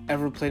zombies I've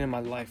ever played in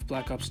my life.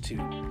 Black Ops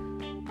 2.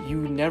 You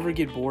never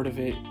get bored of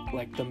it.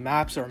 Like, the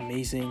maps are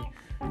amazing.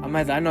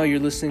 Ahmed, I know you're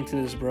listening to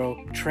this,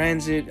 bro.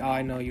 Transit,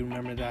 I know you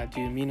remember that,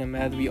 dude. Me and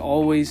Ahmed, we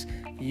always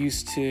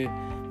used to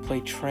play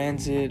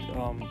Transit,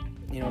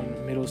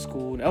 in middle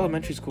school. In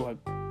elementary school,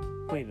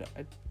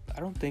 I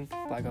don't think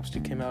Black Ops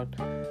 2 came out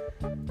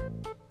in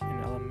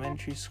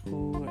elementary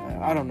school.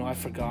 I don't know, I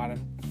forgot.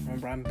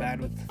 I'm bad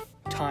with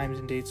times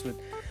and dates with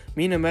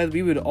me and Ahmed.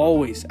 We would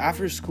always,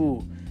 after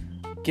school,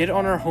 get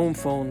on our home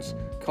phones,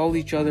 call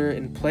each other,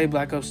 and play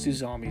Black Ops 2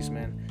 Zombies,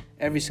 man.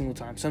 Every single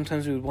time.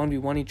 Sometimes we would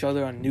 1v1 each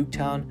other on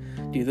Nuketown.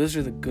 Dude, those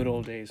are the good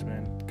old days,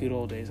 man. Good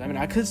old days. I mean,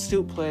 I could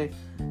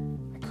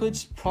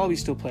probably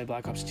still play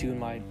Black Ops 2 in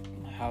my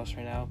house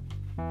right now.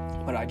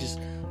 But I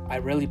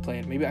rarely play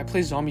it. Maybe I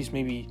play Zombies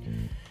maybe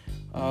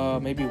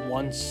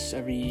once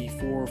every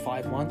 4 or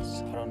 5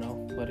 months. I don't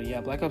know. But yeah,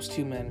 Black Ops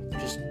 2, man,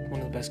 just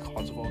one of the best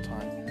CODs of all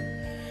time.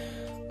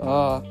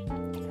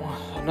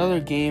 Another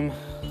game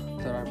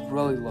that I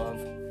really love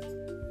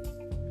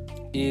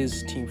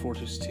is Team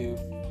Fortress 2.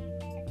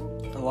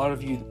 A lot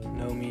of you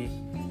know me.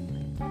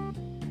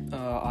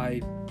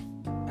 I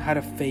had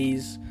a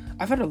phase.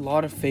 I've had a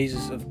lot of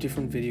phases of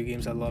different video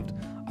games I loved.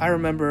 I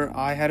remember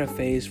I had a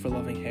phase for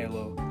loving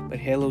Halo, but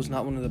Halo's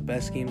not one of the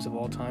best games of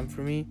all time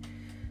for me.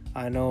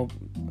 I know,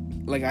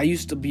 like, I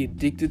used to be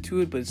addicted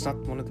to it, but it's not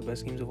one of the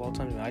best games of all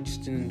time. I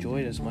just didn't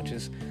enjoy it as much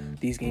as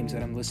these games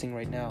that I'm listing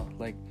right now.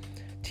 Like,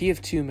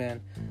 TF2,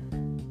 man,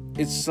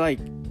 it's like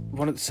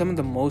some of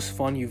the most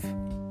fun you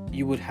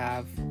would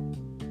have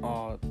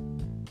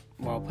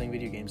while playing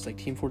video games. Like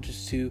Team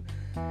Fortress 2,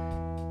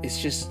 it's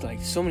just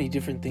like so many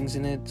different things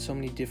in it, so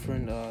many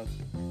different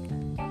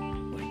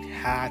like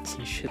hats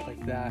and shit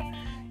like that.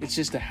 It's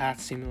just a hat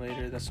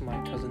simulator. That's what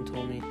my cousin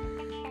told me,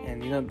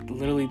 and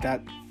literally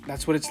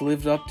that's what it's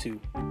lived up to,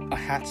 a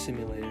hat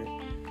simulator.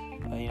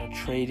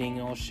 Trading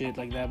and all shit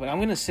like that. But I'm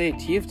gonna say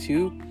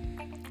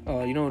TF2,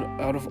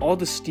 out of all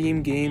the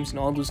Steam games and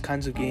all those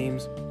kinds of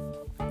games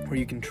where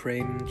you can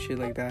trade and shit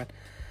like that,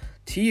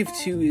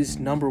 TF2 is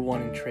number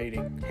one in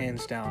trading,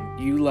 hands down.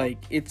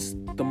 It's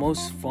the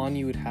most fun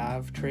you would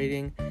have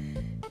trading,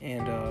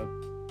 and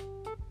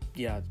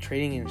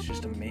trading is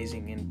just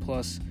amazing, and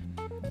plus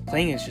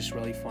playing is just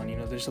really fun.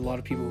 There's a lot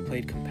of people who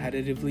played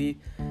competitively.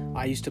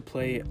 I used to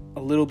play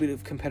a little bit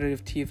of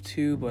competitive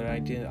TF2, but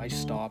I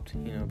stopped,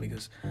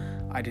 because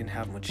I didn't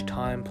have much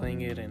time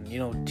playing it, and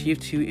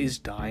TF2 is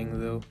dying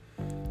though.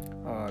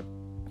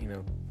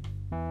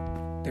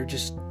 They're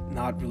just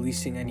not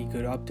releasing any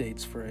good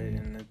updates for it,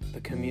 and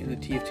the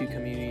TF2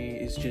 community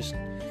is just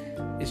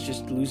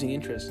losing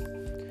interest.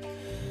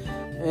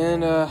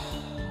 And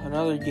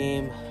another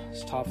game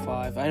is top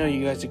 5. I know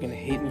you guys are gonna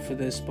hate me for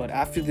this, but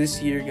after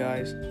this year,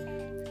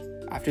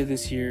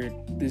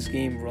 this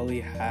game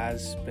really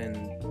has been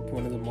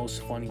one of the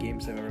most fun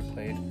games I've ever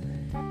played,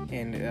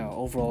 and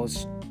overall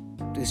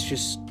it's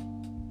just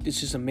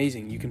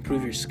amazing. You can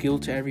prove your skill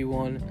to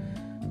everyone,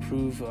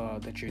 prove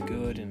that you're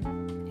good, and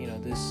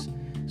this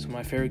is one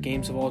of my favorite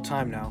games of all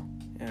time now.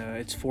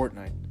 It's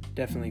Fortnite.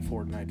 Definitely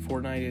Fortnite.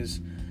 Fortnite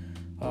is,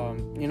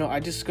 I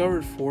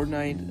discovered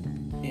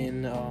Fortnite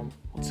in,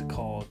 what's it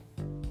called?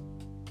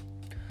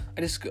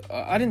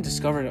 I didn't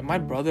discover it. My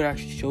brother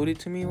actually showed it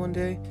to me one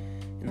day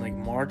in like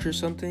March or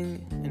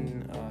something,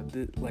 in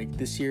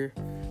this year,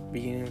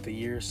 beginning of the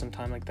year,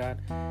 sometime like that,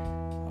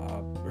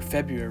 or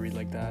February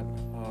like that.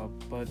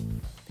 But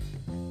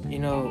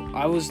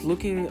I was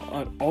looking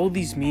at all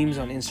these memes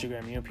on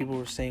Instagram. People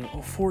were saying, "Oh,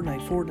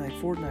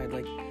 Fortnite,"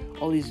 like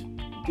all these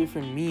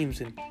different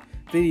memes and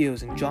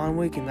videos and John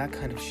Wick and that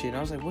kind of shit. And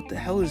I was like, "What the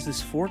hell is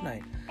this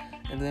Fortnite?"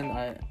 And then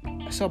I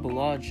saw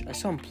Balaj. I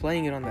saw him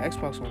playing it on the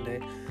Xbox one day.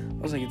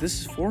 I was like,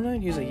 "This is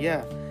Fortnite?" He was like,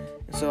 "Yeah."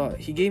 And so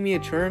he gave me a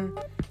turn.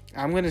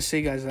 I'm gonna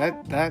say, guys,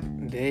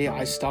 that day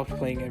I stopped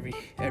playing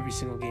every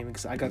single game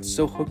because I got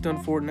so hooked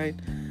on Fortnite.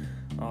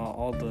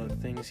 All the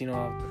things,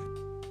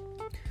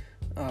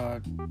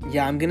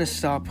 I'm gonna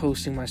stop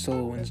posting my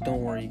solo wins.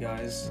 Don't worry,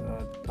 guys.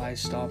 I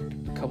stopped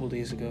a couple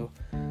days ago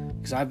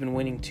because I've been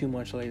winning too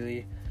much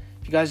lately.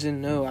 If you guys didn't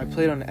know, I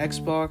played on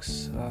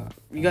Xbox.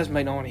 You guys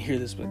might not want to hear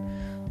this, but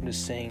I'm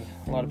just saying.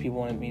 A lot of people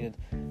wanted me to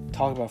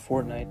talk about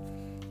Fortnite.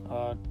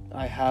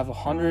 I have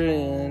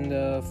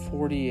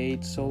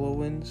 148 solo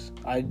wins.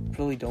 I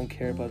really don't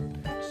care about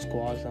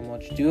squads that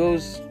much.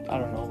 Duos, I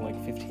don't know,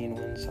 like 15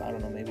 wins. I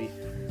don't know, maybe.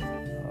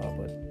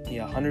 But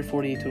yeah,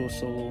 148 total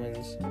solo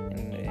wins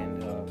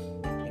and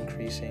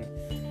increasing.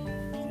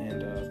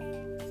 And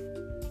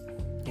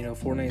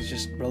Fortnite is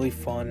just really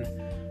fun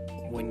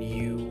when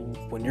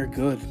you're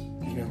good.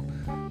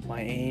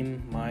 My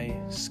aim, my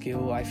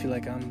skill. I feel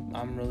like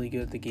I'm really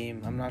good at the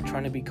game. I'm not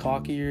trying to be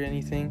cocky or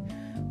anything.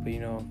 But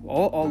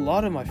a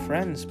lot of my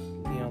friends,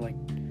 like,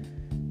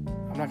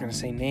 I'm not gonna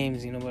say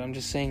names, but I'm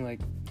just saying, like,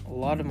 a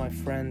lot of my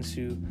friends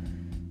who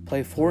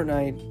play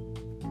Fortnite,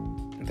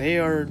 they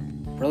are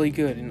really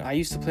good. And I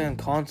used to play on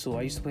console.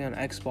 I used to play on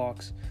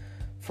Xbox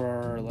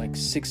for like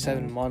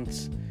 6-7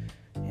 months,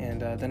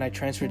 and then I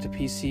transferred to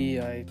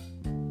PC. I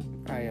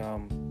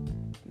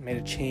made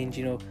a change.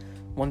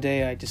 One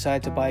day I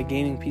decided to buy a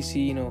gaming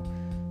PC,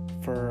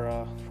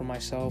 for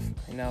myself,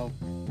 and now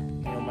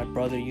my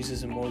brother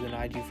uses it more than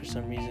I do for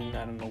some reason.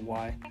 I don't know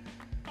why,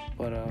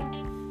 but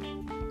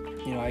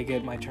I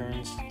get my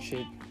turns,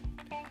 shit.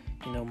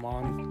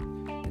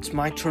 Mom, it's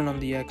my turn on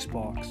the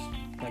Xbox,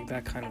 like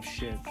that kind of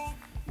shit.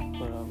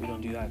 But we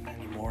don't do that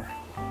anymore.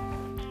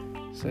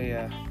 So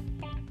yeah.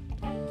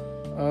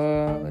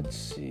 Let's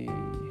see.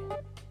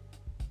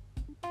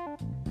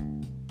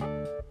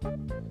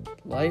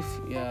 life.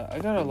 Yeah, I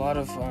got a lot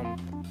of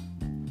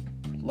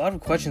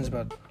questions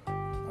about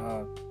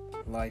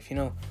life.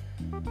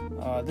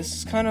 This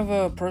is kind of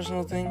a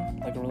personal thing,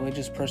 like a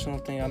religious personal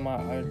thing. I'm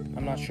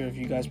not sure if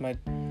you guys might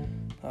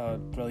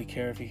really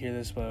care if you hear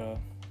this, but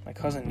my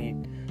cousin, he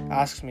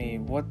asks me,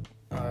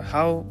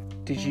 how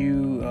did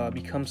you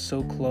become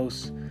so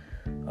close?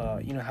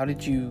 How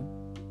did you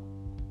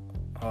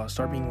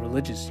start being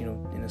religious?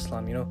 In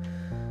Islam.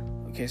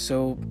 Okay,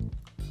 so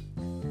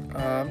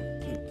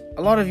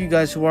a lot of you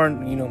guys who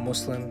aren't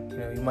Muslim,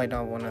 you might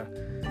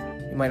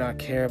not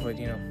care, but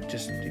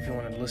just if you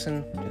want to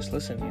listen, just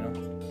listen.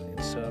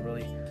 It's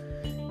really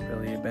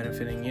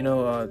benefiting.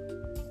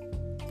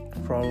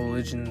 For all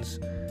religions,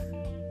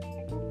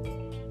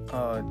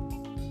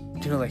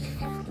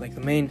 like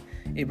the main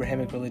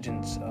Abrahamic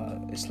religions,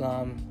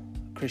 Islam,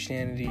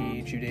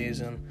 Christianity,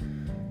 Judaism,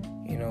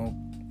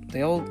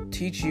 they all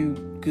teach you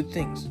good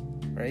things,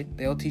 right?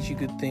 They all teach you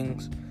good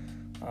things.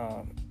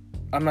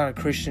 I'm not a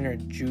Christian or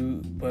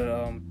Jew,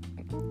 but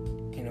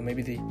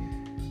maybe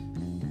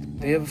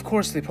they of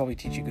course they probably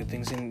teach you good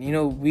things, and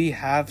we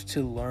have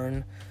to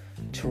learn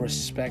to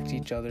respect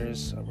each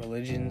other's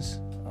religions,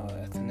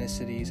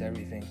 ethnicities,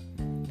 everything,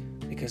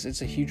 because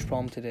it's a huge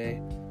problem today.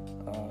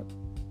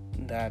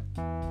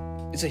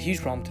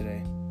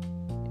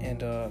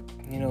 And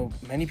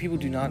many people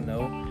do not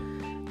know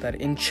that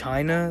in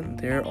China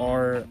there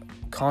are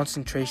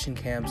concentration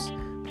camps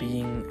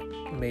being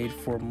made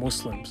for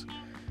Muslims,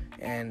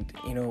 and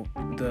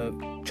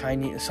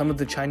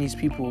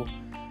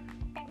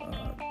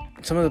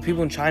some of the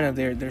people in China,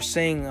 they're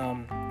saying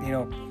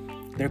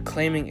they're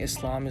claiming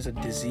Islam is a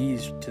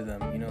disease to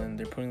them, and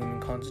they're putting them in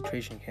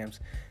concentration camps.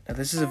 Now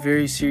this is a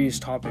very serious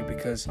topic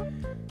because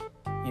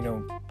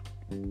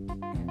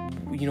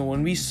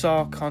when we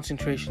saw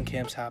concentration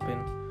camps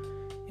happen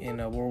in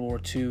World War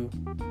II,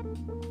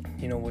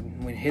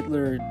 when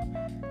Hitler,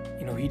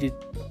 he did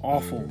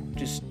awful,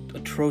 just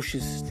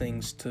atrocious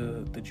things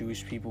to the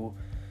Jewish people,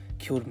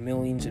 killed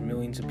millions and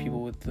millions of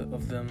people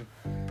of them.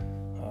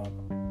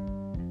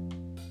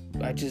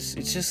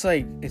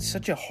 It's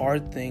such a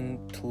hard thing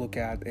to look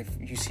at if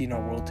you see in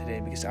our world today,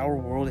 because our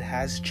world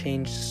has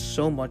changed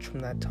so much from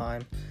that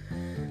time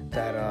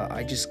that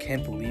I just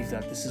can't believe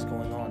that this is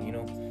going on.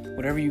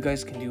 Whatever you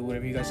guys can do,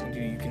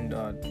 you can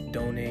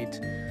donate.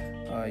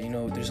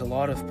 There's a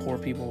lot of poor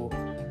people,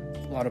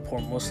 a lot of poor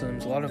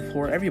Muslims, a lot of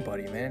poor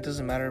everybody, man. It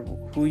doesn't matter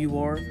who you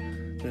are.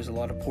 There's a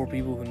lot of poor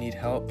people who need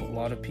help, a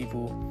lot of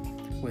people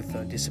with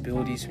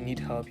disabilities who need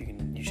help.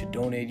 You should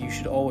donate. You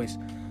should always.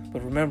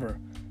 But remember,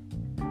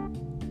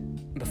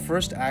 the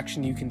first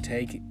action you can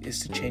take is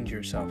to change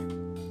yourself.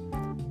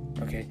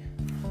 Okay?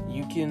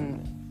 You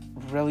can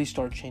really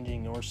start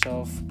changing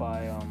yourself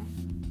by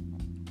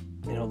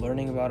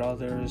learning about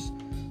others,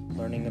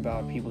 learning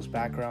about people's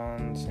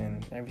backgrounds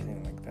and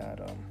everything like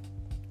that.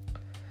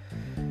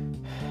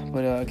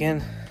 But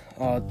again,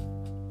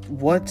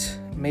 what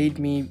made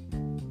me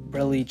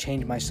really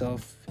change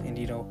myself and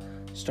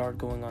start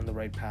going on the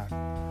right path?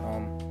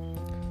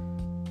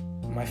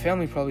 My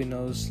family probably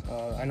knows.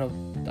 I know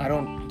I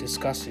don't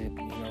discuss it,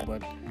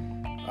 but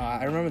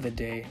I remember the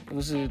day. It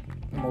was an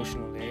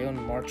emotional day on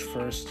March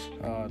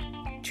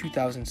 1st,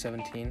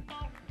 2017.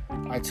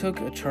 I took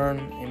a turn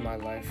in my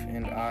life,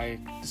 and I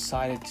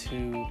decided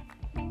to,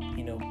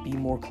 be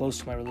more close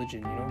to my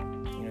religion.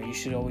 You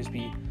should always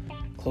be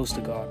close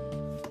to God,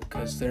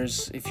 because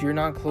if you're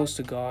not close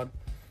to God,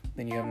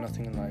 then you have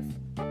nothing in life.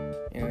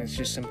 And it's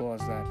just simple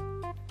as that.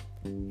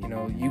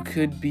 You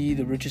could be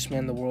the richest man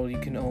in the world. You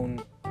can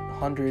own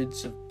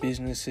hundreds of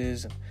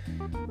businesses.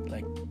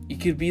 Like, you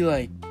could be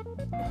like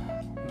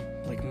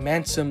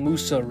Mansa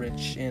Musa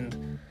rich,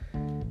 and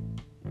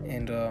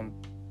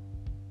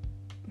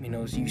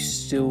you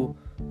still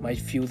might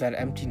feel that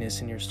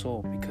emptiness in your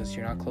soul because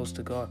you're not close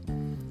to God.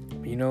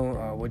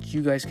 But what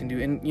you guys can do,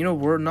 and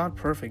we're not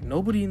perfect.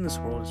 Nobody in this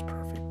world is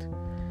perfect.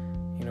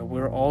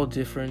 We're all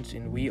different,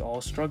 and we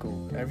all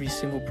struggle. Every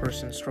single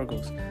person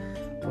struggles.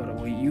 But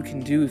what you can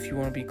do if you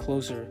want to be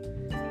closer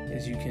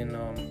is you can,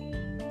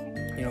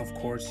 of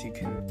course,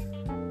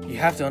 you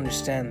have to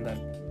understand that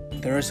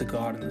there is a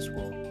God in this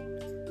world.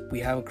 We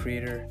have a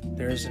creator.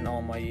 There is an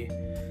almighty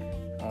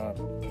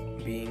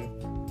being.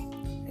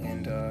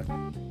 And,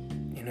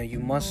 you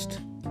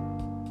must,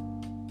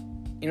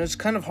 it's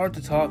kind of hard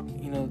to talk,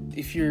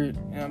 if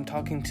I'm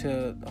talking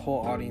to the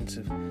whole audience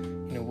of,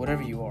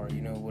 whatever you are,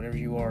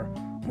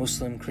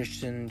 Muslim,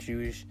 Christian,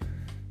 Jewish,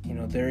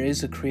 there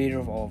is a creator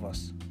of all of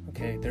us,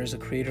 okay? There's a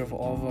creator of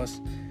all of us,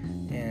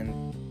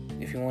 and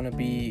if you want to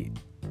be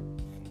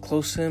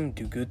close to him,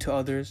 do good to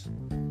others,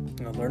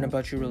 learn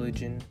about your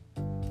religion.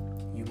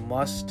 You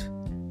must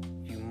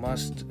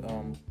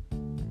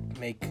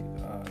make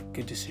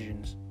good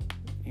decisions.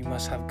 You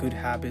must have good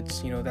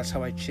habits. That's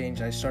how I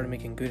changed. I started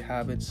making good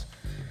habits.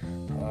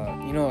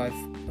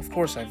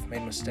 I've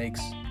made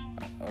mistakes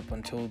up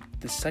until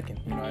this second.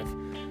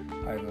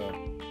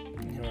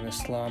 In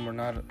Islam or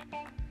not.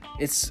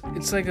 It's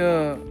like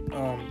a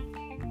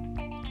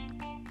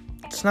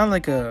it's not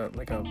like a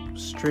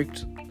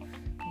strict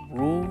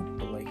rule,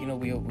 but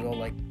we all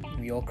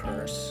we all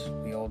curse,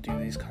 we all do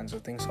these kinds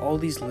of things, all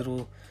these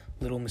little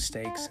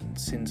mistakes and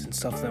sins and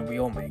stuff that we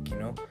all make,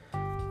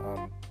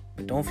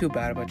 but don't feel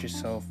bad about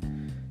yourself.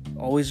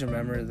 Always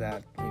remember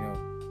that,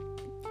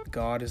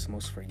 God is the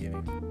most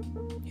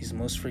forgiving. He's the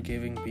most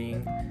forgiving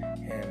being,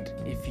 and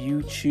if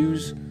you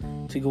choose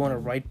to go on a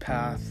right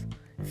path,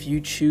 if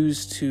you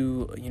choose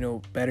to,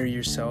 better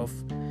yourself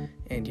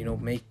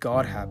and, make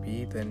God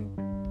happy, then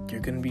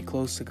you're going to be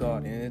close to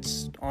God. And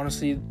it's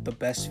honestly the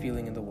best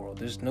feeling in the world.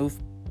 There's no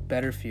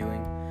better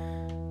feeling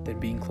than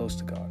being close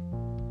to God.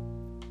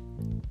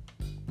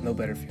 No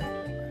better feeling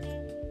than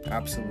that.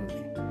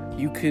 Absolutely.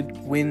 You could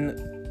win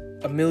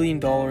 $1 million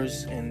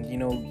and,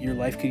 your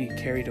life could get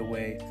carried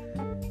away.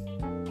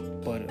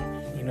 But,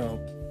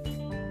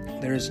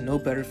 there is no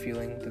better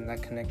feeling than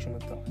that connection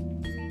with God.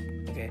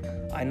 Okay,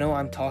 I know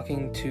I'm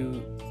talking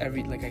to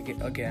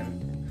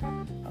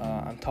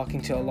I'm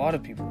talking to a lot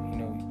of people.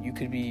 You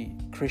could be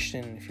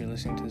Christian if you're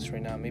listening to this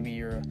right now. Maybe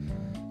you're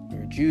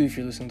a Jew if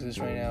you're listening to this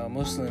right now.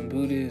 Muslim,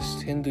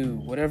 Buddhist, Hindu,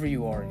 whatever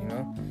you are,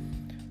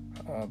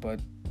 But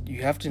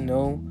you have to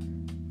know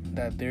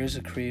that there is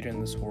a creator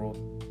in this world,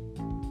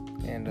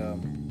 and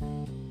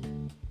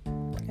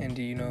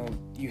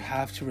you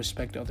have to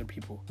respect other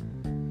people,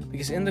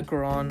 because in the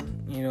Quran,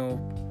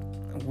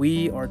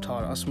 we are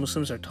taught, us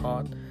Muslims are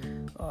taught.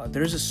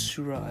 There's a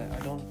surah, I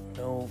don't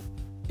know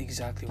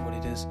exactly what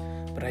it is,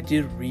 but I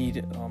did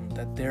read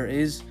that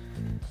there's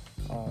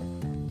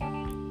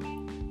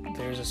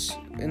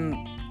in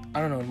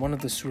one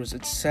of the surahs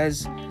it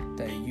says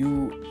that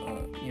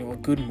a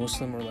good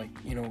Muslim, or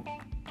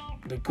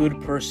the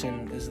good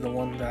person is the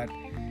one that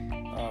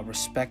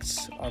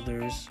respects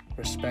others,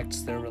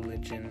 respects their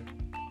religion,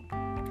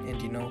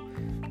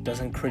 and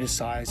doesn't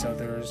criticize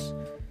others,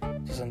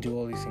 doesn't do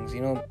all these things.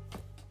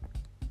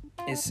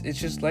 It's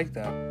just like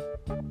that.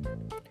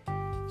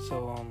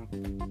 So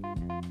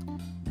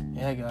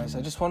yeah, guys,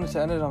 I just wanted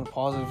to end it on a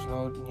positive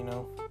note.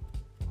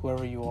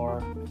 Whoever you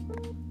are,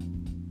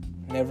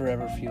 never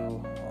ever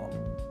feel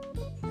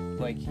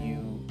like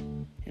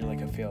you're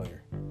like a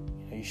failure.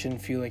 You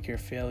shouldn't feel like you're a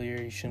failure.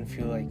 You shouldn't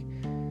feel like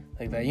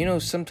that.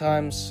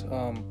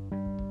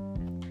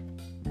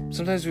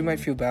 Sometimes we might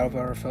feel bad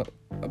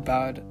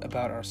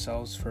about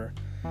ourselves for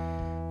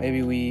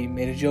maybe we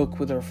made a joke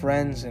with our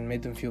friends and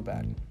made them feel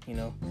bad.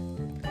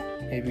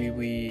 Maybe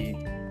we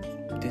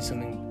did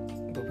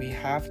something, but you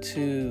have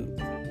to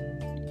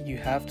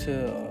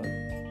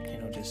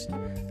just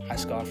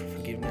ask God for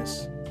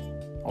forgiveness.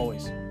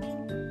 Always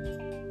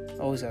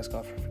ask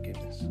God for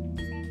forgiveness.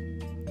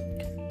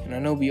 And I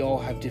know we all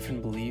have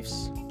different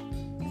beliefs,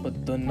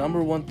 but the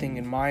number one thing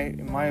in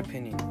my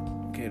opinion,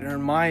 or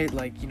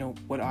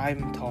what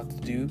I'm taught to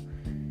do,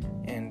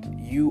 and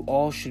you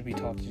all should be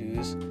taught to do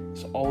this,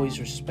 is always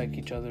respect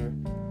each other,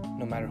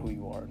 no matter who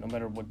you are, no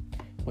matter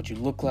what you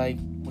look like,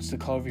 what's the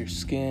color of your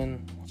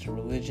skin, what's your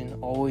religion.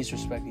 Always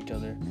respect each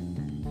other,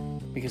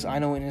 because I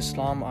know in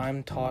Islam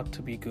I'm taught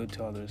to be good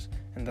to others,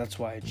 and that's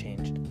why I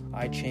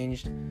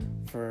changed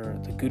for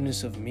the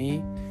goodness of me,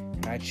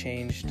 and I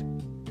changed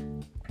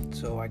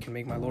so I can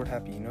make my Lord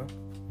happy.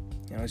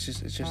 It's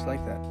just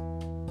like that.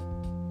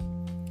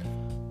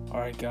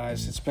 Alright,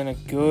 guys, it's been a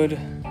good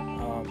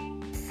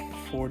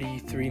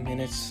 43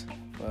 minutes,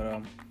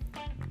 but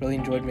really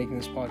enjoyed making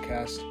this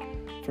podcast.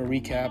 For a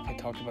recap, I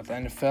talked about the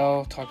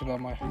NFL, talked about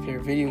my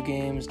favorite video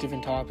games,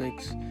 different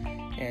topics,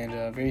 and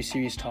a very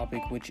serious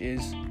topic, which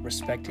is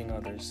respecting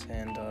others.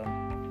 And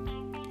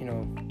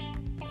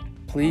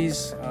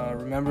please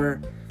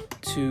remember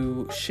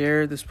to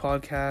share this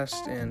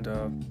podcast and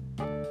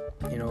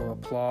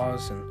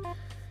applause,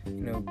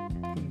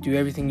 and do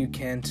everything you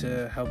can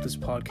to help this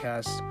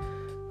podcast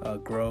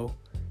grow.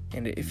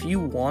 And if you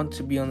want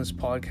to be on this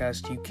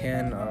podcast, you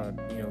can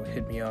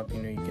hit me up.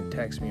 You can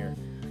text me, or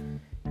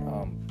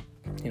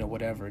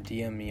whatever,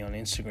 DM me on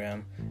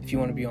Instagram if you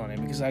want to be on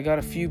it, because I got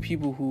a few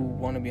people who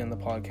want to be on the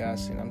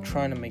podcast, and I'm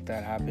trying to make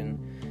that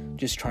happen.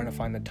 Just trying to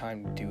find the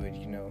time to do it.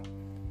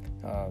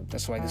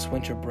 That's why this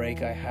winter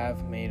break I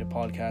have made a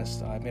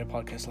podcast. I made a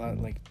podcast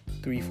like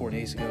 3-4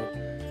 days ago.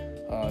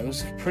 It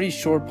was a pretty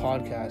short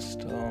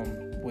podcast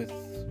with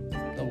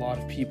a lot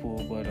of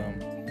people, but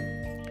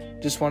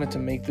just wanted to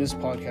make this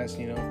podcast.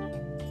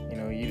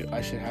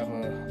 I should have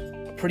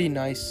a pretty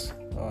nice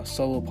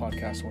solo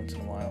podcast once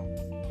in a while.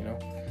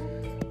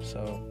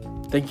 So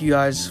thank you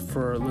guys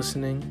for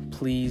listening.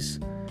 Please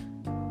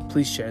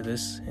share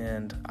this,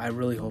 and I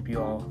really hope you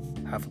all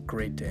have a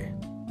great day.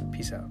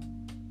 Peace out.